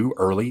 round 2,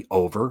 early,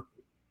 over.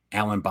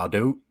 Alan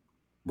Baudot,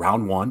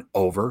 round 1,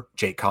 over.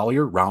 Jake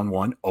Collier, round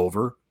 1,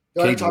 over.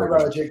 Don't talk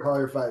about a Jake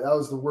Collier fight. That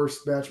was the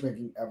worst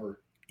matchmaking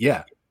ever.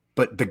 Yeah,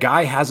 but the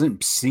guy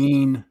hasn't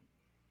seen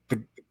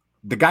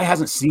the guy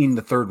hasn't seen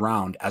the 3rd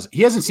round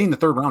he hasn't seen the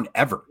 3rd round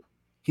ever.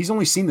 He's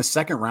only seen the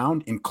 2nd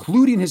round,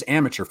 including his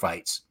amateur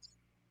fights.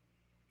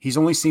 He's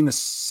only seen the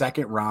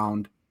 2nd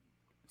round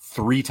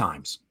 3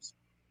 times.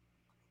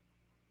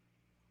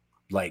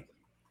 Like,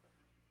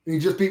 he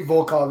just beat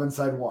Volkov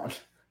inside 1.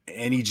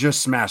 And he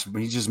just smashed,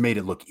 but he just made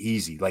it look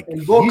easy. Like,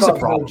 and Volkov's he's a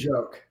problem. No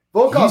joke.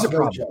 Volkov's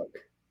no joke.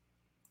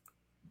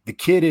 The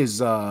kid is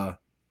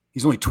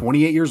he's only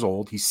 28 years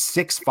old. He's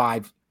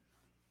 6'5"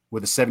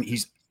 with a 7.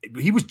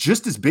 He was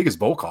just as big as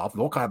Volkov.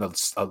 Volkov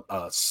had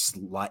a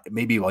slight,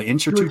 maybe an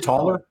inch or 2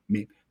 taller,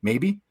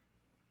 maybe.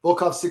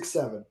 Volkov's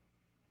 6'7".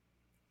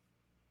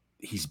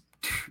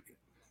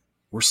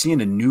 We're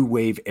seeing a new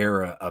wave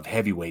era of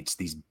heavyweights,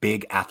 these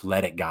big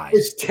athletic guys.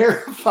 It's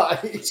terrifying.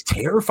 It's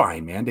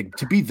terrifying, man.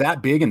 To be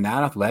that big and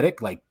that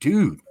athletic, like,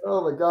 dude.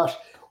 Oh my gosh.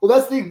 Well,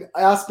 that's the thing.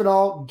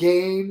 Aspinall,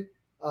 Gane.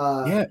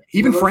 Yeah,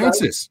 even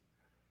Francis.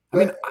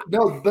 But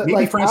maybe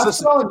like Francis,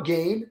 Aspinall and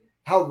Gane,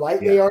 how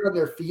light they are on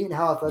their feet and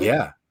how athletic.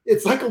 Yeah.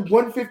 It's like a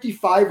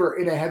 155er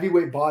in a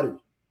heavyweight body.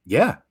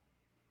 Yeah.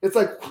 It's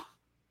like,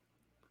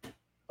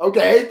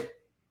 okay.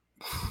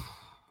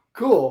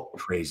 Cool.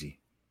 Crazy.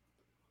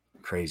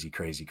 What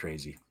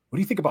do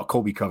you think about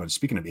Colby Covington?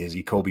 Speaking of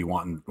Izzy, Colby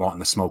wanting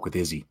to smoke with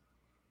Izzy.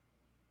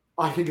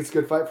 I think it's a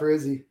good fight for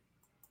Izzy.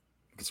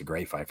 It's a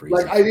great fight for Izzy.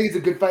 Like, I think it's a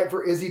good fight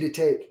for Izzy to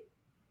take.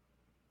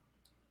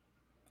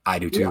 I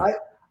do too.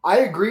 I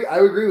agree. I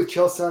agree with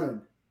Chael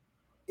Sonnen.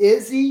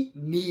 Izzy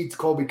needs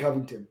Colby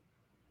Covington.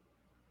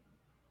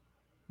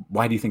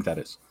 Why do you think that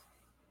is?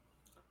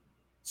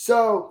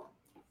 So,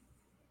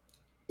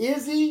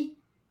 Izzy.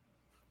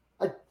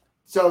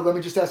 So let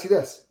me just ask you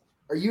this: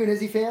 are you an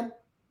Izzy fan?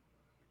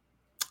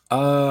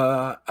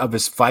 Of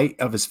his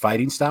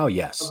fighting style,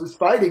 yes. Of his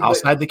fighting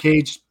outside the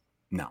cage,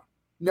 no.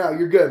 No,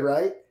 you're good,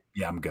 right?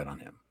 Yeah, I'm good on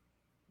him.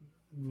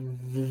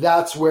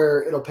 That's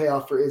where it'll pay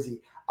off for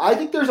Izzy. I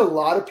think there's a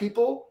lot of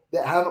people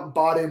that haven't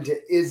bought into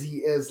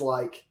Izzy as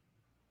like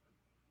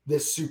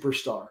this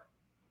superstar.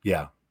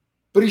 Yeah.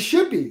 But he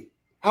should be.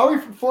 How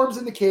he performs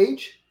in the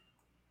cage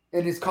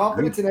and his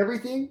confidence and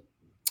everything,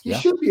 he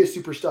should be a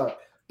superstar.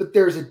 But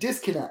there's a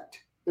disconnect.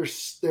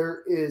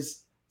 There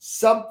is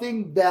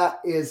something that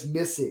is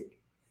missing.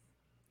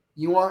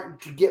 You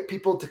want to get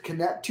people to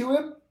connect to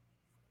him?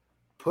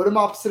 Put him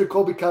opposite of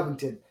Colby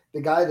Covington,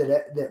 the guy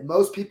that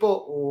most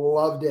people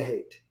love to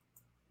hate.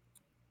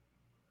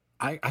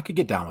 I could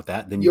get down with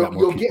that. Then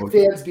you'll get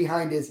fans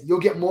behind Izzy. You'll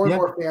get more and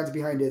more fans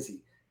behind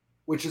Izzy,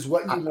 which is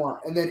what you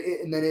want. And then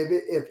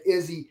if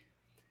Izzy,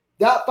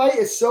 that fight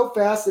is so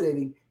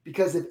fascinating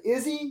because if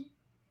Izzy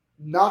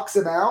knocks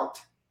him out,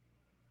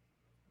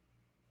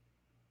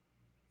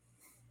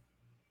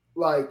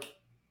 like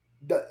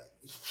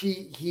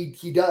he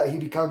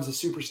becomes a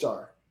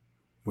superstar,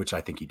 which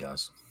I think he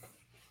does.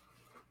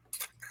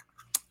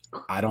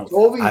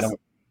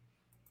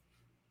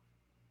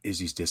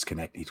 Izzy's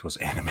disconnect equals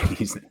anime.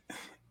 He's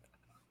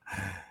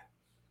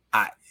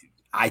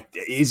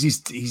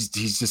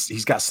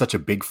got such a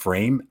big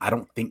frame. I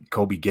don't think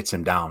Colby gets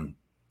him down.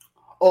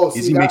 Oh,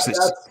 Izzy makes it.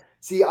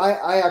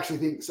 I actually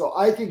think so.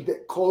 I think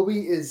that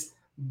Colby is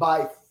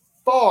by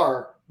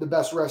far the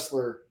best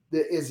wrestler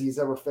that Izzy's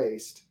ever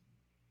faced,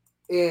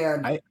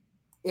 and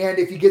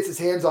if he gets his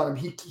hands on him,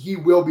 he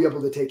will be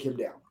able to take him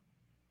down.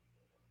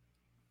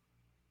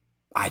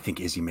 I think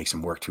Izzy makes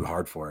him work too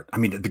hard for it. I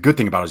mean, the good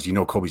thing about it is,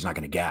 Colby's not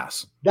going to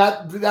gas.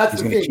 That's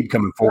he's going to keep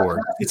coming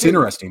forward. It's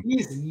interesting.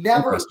 He's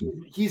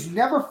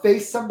never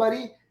faced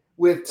somebody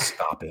with.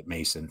 Stop it,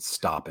 Mason.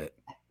 Stop it.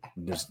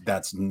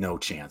 That's no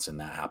chance in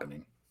that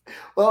happening.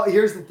 Well,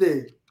 here's the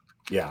thing.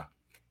 Yeah.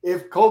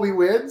 If Colby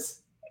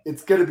wins,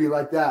 it's going to be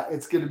like that.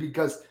 It's going to be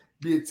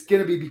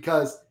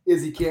because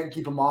Izzy can't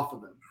keep him off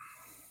of him.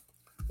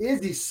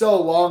 Izzy's so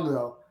long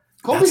though.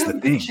 Colby has a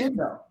good chin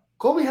though.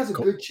 Colby has a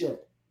good chin.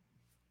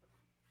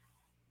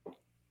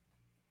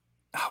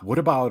 What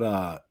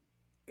about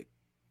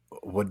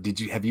What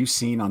have you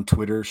seen on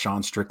Twitter?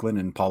 Sean Strickland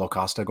and Paulo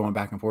Costa going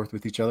back and forth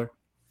with each other.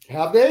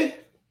 Have they?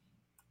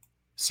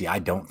 See, I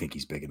don't think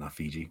he's big enough,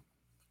 Fiji,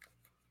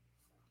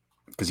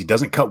 because he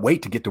doesn't cut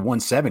weight to get to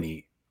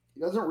 170. He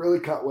doesn't really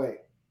cut weight.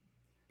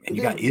 And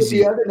you got Izzy.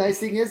 The other nice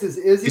thing is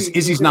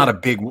Izzy's not a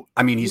big.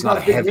 I mean, he's not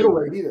a heavy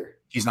middleweight either.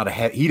 He's not a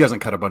heavy. He doesn't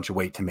cut a bunch of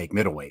weight to make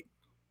middleweight.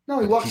 No,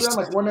 he walks around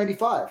like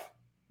 195.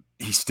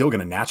 He's still going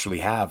to naturally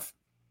have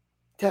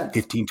 10,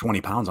 15,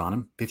 20 pounds on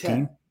him.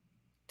 15,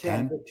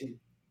 10, 15.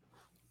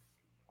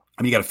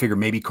 I mean, you got to figure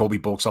maybe Colby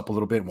bulks up a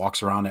little bit and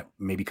walks around at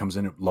maybe comes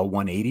in at low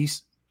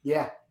 180s.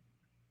 Yeah.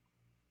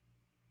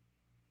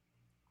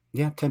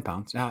 Yeah, 10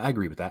 pounds. Yeah, I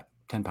agree with that.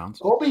 10 pounds.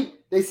 Colby,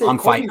 they say on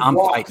fight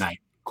night.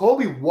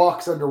 Colby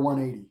walks under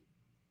 180.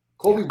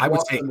 Colby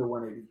walks under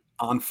 180.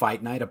 On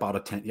fight night, about a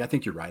 10. Yeah, I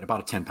think you're right.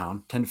 About a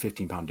 10 to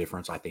 15 pound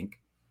difference, I think.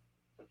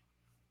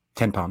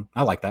 10 pound.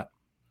 I like that.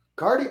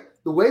 Cardio.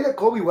 The way that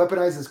Colby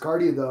weaponizes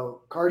cardio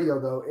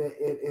though,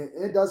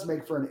 it does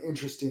make for an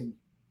interesting.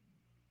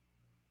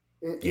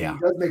 It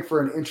does make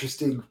for an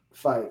interesting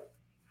fight.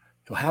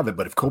 He'll have it,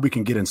 but if Colby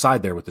can get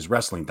inside there with his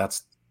wrestling,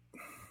 that's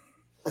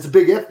a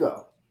big if,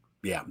 though.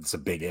 Yeah, it's a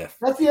big if.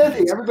 That's the other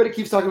thing. Everybody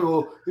keeps talking about,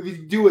 well, if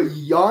you do what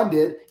Jan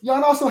did,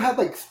 Jan also had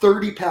like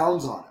 30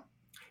 pounds on him.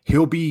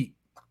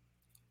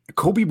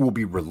 Colby will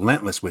be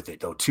relentless with it,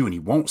 though, too, and he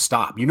won't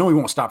stop. He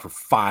won't stop for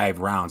 5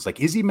 rounds. Like,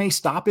 Izzy may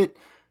stop it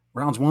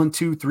rounds 1,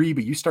 2, 3,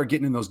 but you start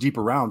getting in those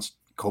deeper rounds,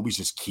 Colby's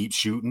just keep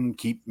shooting,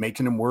 keep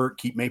making him work,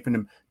 keep making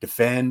him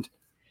defend.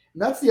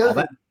 And that's the other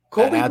thing.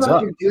 Colby's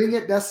not even doing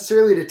it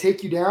necessarily to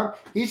take you down.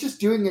 He's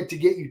just doing it to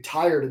get you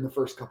tired in the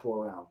first couple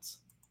of rounds.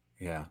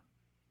 Yeah.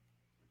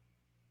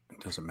 It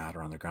doesn't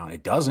matter on the ground.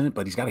 It doesn't,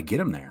 but he's got to get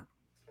him there.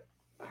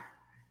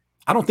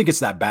 I don't think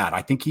it's that bad.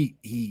 I think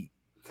he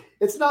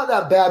It's not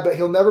that bad, but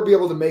he'll never be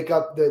able to make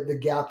up the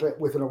gap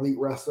with an elite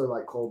wrestler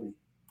like Colby.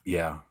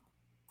 Yeah.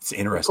 It's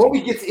interesting.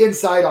 Colby gets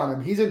inside on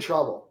him. He's in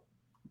trouble.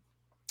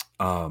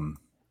 I'm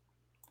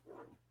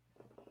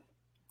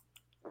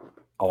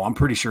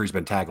pretty sure he's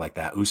been tagged like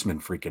that. Usman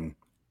freaking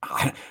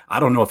I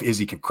don't know if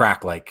Izzy can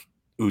crack like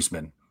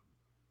Usman.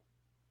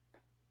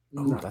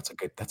 Oh, that's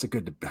a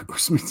good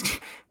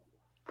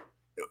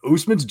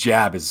Usman's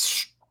jab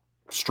is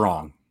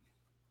strong.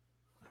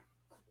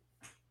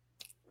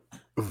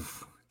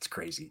 Oof, it's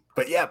crazy.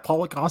 But yeah,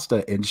 Paulo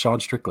Costa and Sean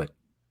Strickland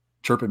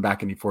chirping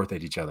back and forth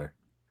at each other.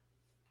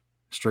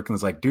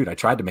 Strickland's like, dude, I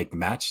tried to make the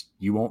match.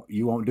 You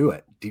won't do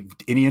it.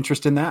 Any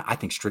interest in that? I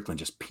think Strickland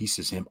just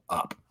pieces him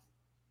up.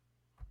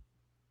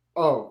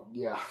 Oh,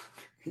 yeah.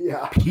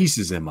 Yeah.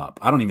 Pieces him up.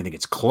 I don't even think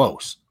it's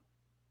close.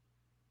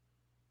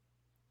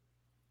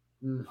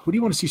 Who do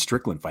you want to see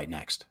Strickland fight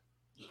next?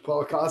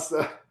 Paulo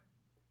Costa.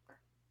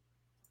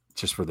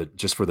 Just for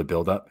the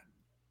build-up?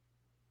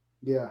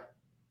 Yeah.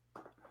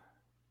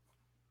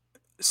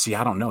 See,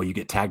 I don't know. You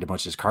get tagged a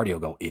bunch of this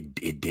cardio go.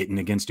 It didn't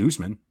against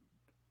Usman.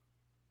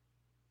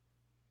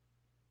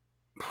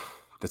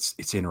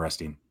 It's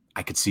interesting.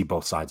 I could see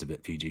both sides of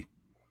it, Fiji.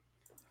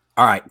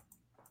 All right.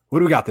 What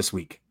do we got this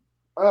week?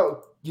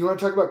 Oh, do you want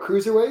to talk about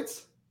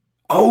cruiserweights?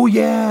 Oh,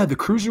 yeah. The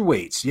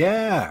cruiserweights.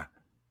 Yeah.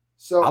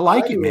 So I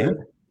like it,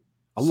 man.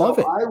 I love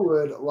it. I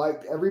would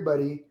like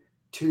everybody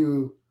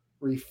to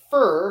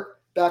refer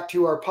back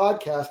to our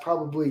podcast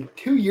probably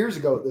 2 years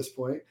ago at this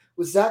point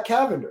with Zach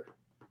Cavender.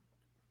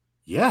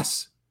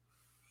 Yes.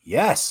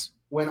 Yes.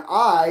 When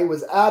I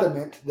was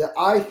adamant that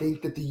I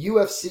think that the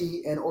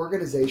UFC and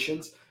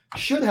organizations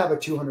should have a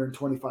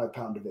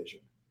 225-pound division.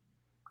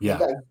 Yeah.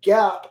 That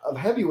gap of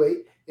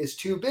heavyweight is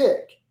too big.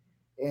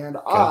 And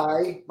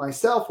I,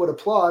 myself, would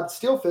applaud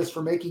Steelfist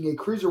for making a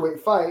cruiserweight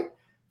fight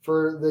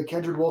for the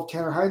Kendrick Wolf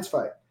Tanner Hines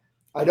fight.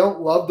 I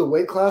don't love the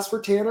weight class for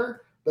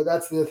Tanner, but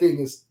that's the thing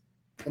is,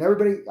 and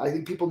everybody, I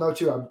think people know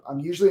too, I'm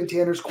usually in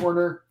Tanner's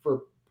corner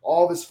for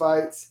all of his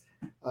fights.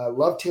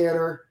 Love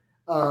Tanner.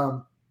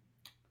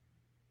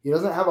 He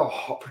doesn't have a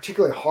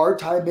particularly hard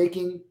time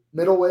making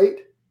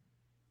middleweight.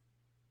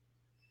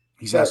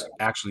 He's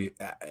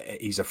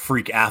he's a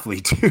freak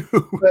athlete too.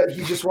 But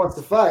he just wants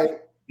to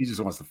fight. He just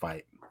wants to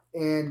fight.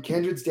 And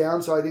Kendrick's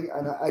down, so I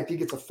think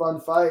it's a fun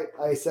fight.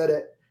 I said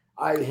it.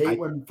 I hate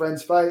when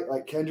friends fight.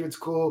 Like Kendrick's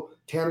cool.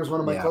 Tanner's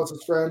one of my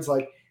closest friends.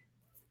 Like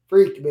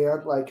freak,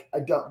 man. Like I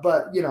don't,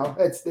 but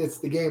it's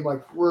the game.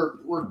 Like we're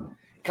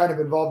kind of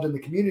involved in the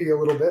community a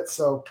little bit.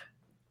 So,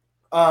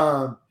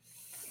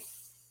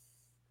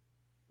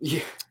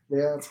 yeah,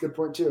 that's a good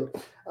point too.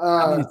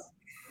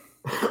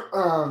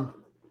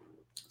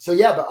 So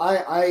yeah, but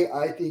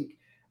I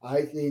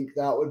think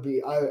that would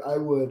be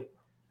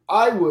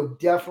I would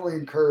definitely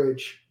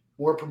encourage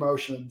more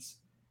promotions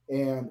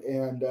and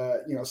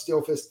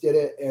Steelfist did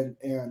it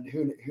and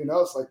who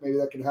knows, like maybe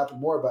that can happen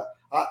more, but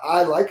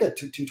I like a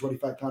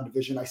 225-pound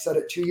division. I said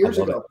it 2 years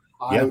ago.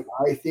 Yeah.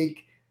 I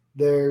think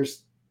there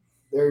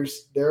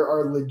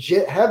are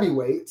legit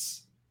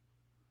heavyweights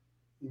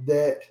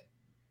that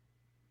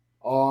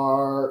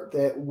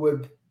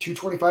would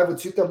 225 would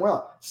suit them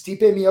well.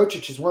 Stipe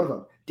Miocic is one of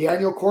them.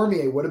 Daniel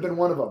Cormier would have been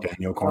one of them.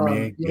 Daniel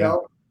Cormier,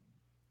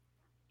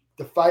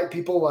 to fight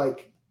people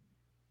like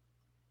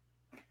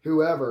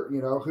whoever,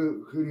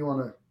 who do you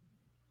want to?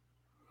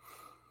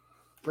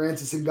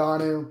 Francis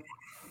Ngannou.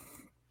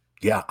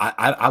 Yeah,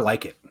 I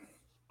like it.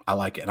 I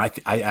like it, and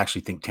I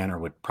actually think Tanner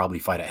would probably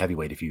fight at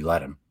heavyweight if you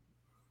let him.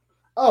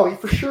 Oh, he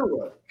for sure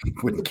would.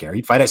 Wouldn't care.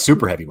 He'd fight at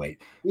super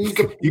heavyweight. You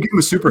give him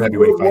a super He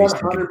heavyweight would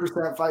fight.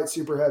 100% fight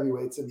super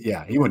heavyweights. And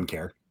yeah, he wouldn't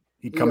care.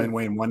 He'd come in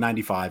weighing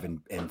 195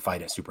 and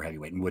fight at super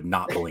heavyweight and would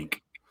not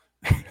blink,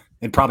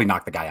 and probably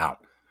knock the guy out.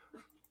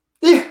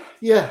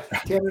 Yeah.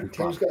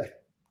 Tanner's got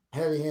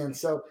heavy hands,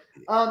 so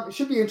it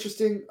should be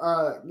interesting.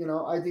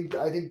 I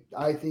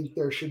think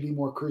there should be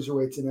more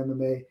cruiserweights in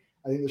MMA.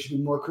 I think there should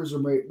be more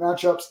cruiserweight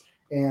matchups,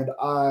 and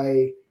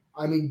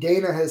I mean,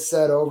 Dana has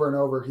said over and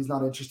over he's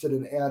not interested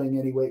in adding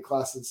any weight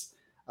classes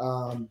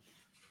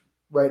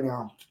right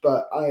now.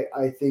 But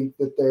I think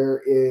that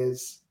there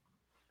is.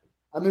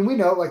 I mean, we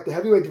know like the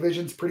heavyweight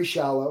division's pretty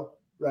shallow,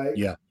 right?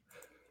 Yeah.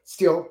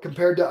 Still,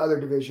 compared to other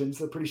divisions,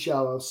 they're pretty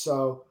shallow.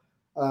 So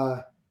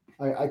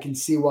I can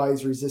see why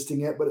he's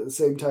resisting it, but at the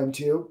same time,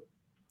 too,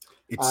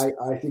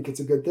 I think it's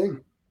a good thing.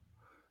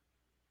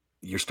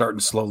 You're starting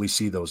to slowly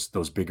see those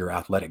bigger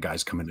athletic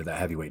guys come into that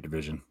heavyweight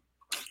division.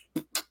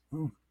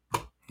 All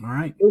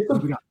right.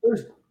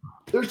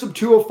 There's some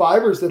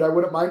 205ers that I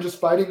wouldn't mind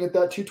just fighting at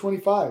that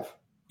 225.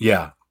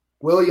 Yeah.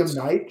 William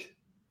Knight,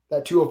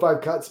 that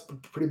 205 cut's a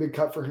pretty big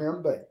cut for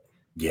him, but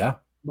yeah,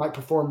 might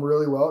perform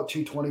really well at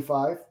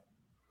 225.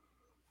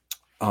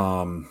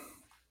 Jan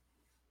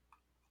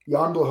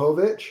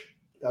Blachowicz,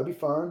 that'd be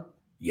fun.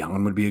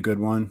 Jan would be a good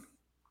one.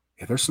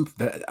 Yeah, there's some.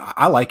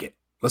 I like it.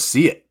 Let's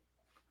see it.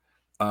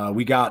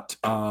 We got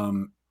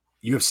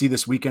UFC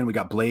this weekend. We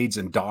got Blades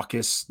and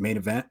Dawkins main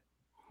event.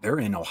 They're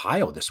in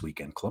Ohio this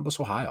weekend, Columbus,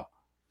 Ohio.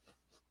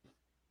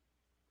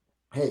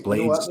 Hey,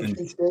 Blades, you know what?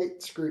 Michigan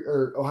State,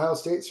 Ohio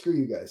State, screw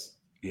you guys.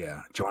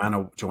 Yeah,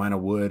 Joanna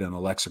Wood and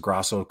Alexa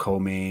Grasso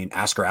co-main.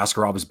 Askar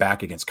Askarov is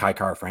back against Kai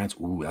Kara-France.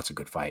 Ooh, that's a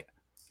good fight.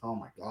 Oh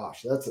my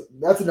gosh,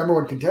 that's a number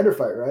one contender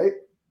fight, right?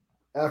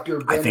 After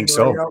Brandon I think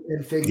Moreno so.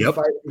 And Figgy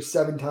fight for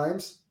 7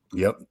 times.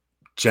 Yep.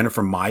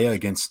 Jennifer Maia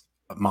against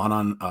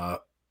Manon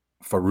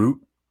Farouk.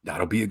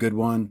 That'll be a good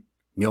one.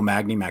 Neil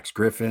Magny, Max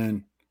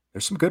Griffin.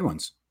 There's some good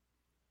ones.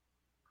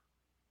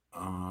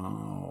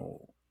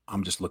 Oh,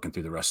 I'm just looking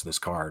through the rest of this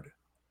card.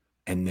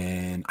 And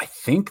then I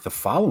think the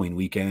following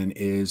weekend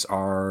is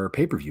our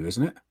pay-per-view,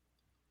 isn't it?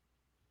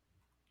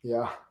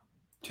 Yeah.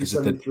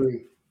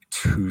 273.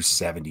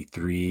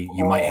 273.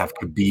 You might have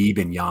Khabib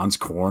in Jan's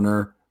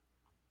corner.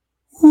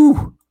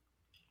 Whew.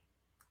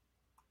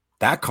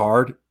 That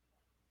card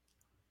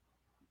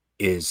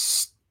is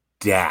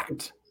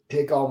stacked.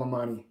 Take all the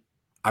money.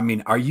 I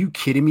mean, are you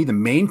kidding me? The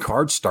main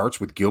card starts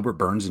with Gilbert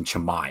Burns and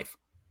Chimaev.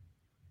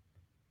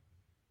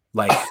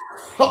 Like,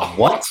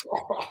 what?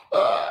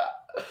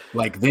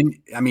 Like,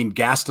 then, I mean,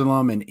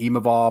 Gastelum and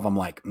Imavov, I'm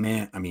like,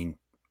 man, I mean,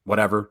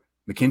 whatever.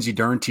 Mackenzie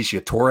Dern,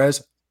 Tisha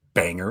Torres,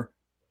 banger.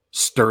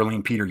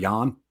 Sterling, Peter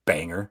Yan,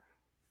 banger.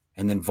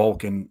 And then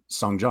Volk and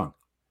Sung Jung.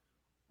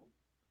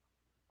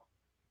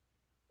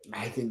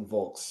 I think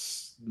Volk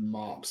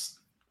mops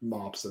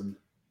him.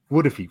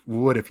 What if he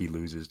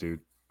loses,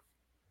 dude?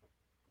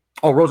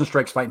 Oh,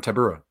 Rosenstrike's fighting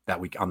Tabura that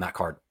week on that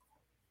card.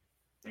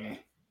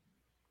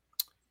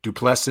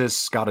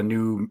 Duplessis got a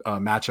new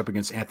matchup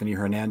against Anthony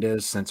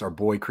Hernandez since our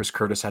boy Chris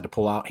Curtis had to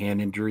pull out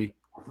hand injury.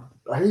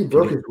 I think he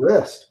broke his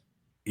wrist.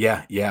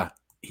 Yeah.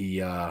 He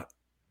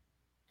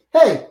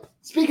Hey,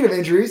 speaking of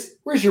injuries,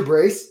 where's your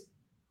brace?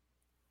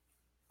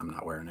 I'm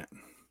not wearing it.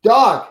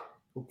 Dog,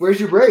 where's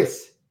your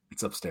brace?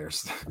 It's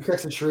upstairs. I'm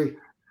texting Tree.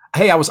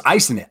 Hey, I was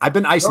icing it. I've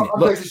been icing it.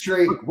 Look, texting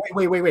Tree.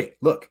 Wait.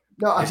 Look.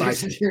 No, I'm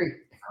texting Tree.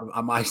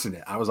 I'm icing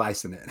it. I was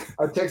icing it.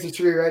 I'm texting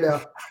Tree right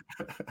now.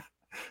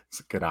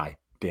 It's a good eye.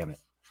 Damn it.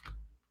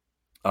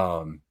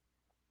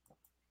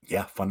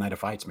 Yeah, fun night of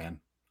fights, man.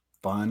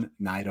 Fun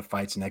night of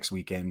fights next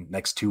weekend,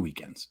 next 2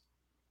 weekends.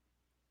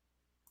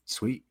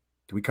 Sweet.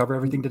 Did we cover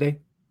everything today?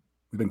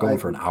 We've been going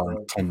for an hour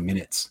and 10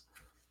 minutes.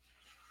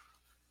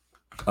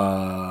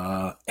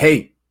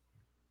 Hey,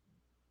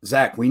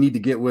 Zach, we need to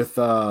get with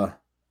Dre,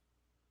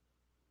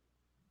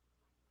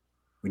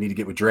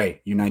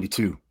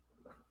 U92.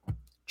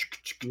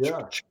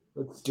 Yeah,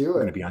 let's do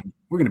it.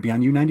 We're gonna be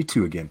on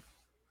U92 again.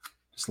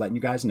 Just letting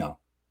you guys know.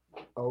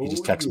 Oh, he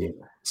just texted me,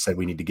 said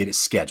we need to get it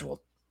scheduled.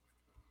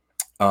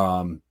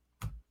 Yeah.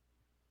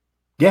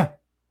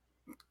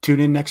 Tune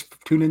in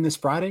this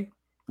Friday.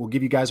 We'll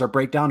give you guys our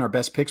breakdown, our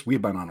best picks.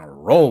 We've been on a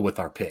roll with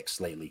our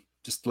picks lately.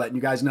 Just letting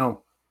you guys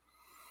know.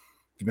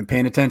 If you've been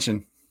paying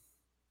attention,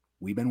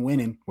 we've been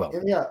winning. Well,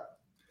 yeah.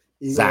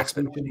 Zach's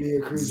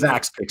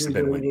picks have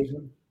been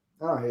winning.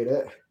 I don't hate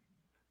it.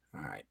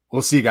 All right.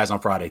 We'll see you guys on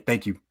Friday.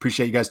 Thank you.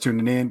 Appreciate you guys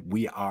tuning in.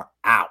 We are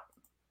out.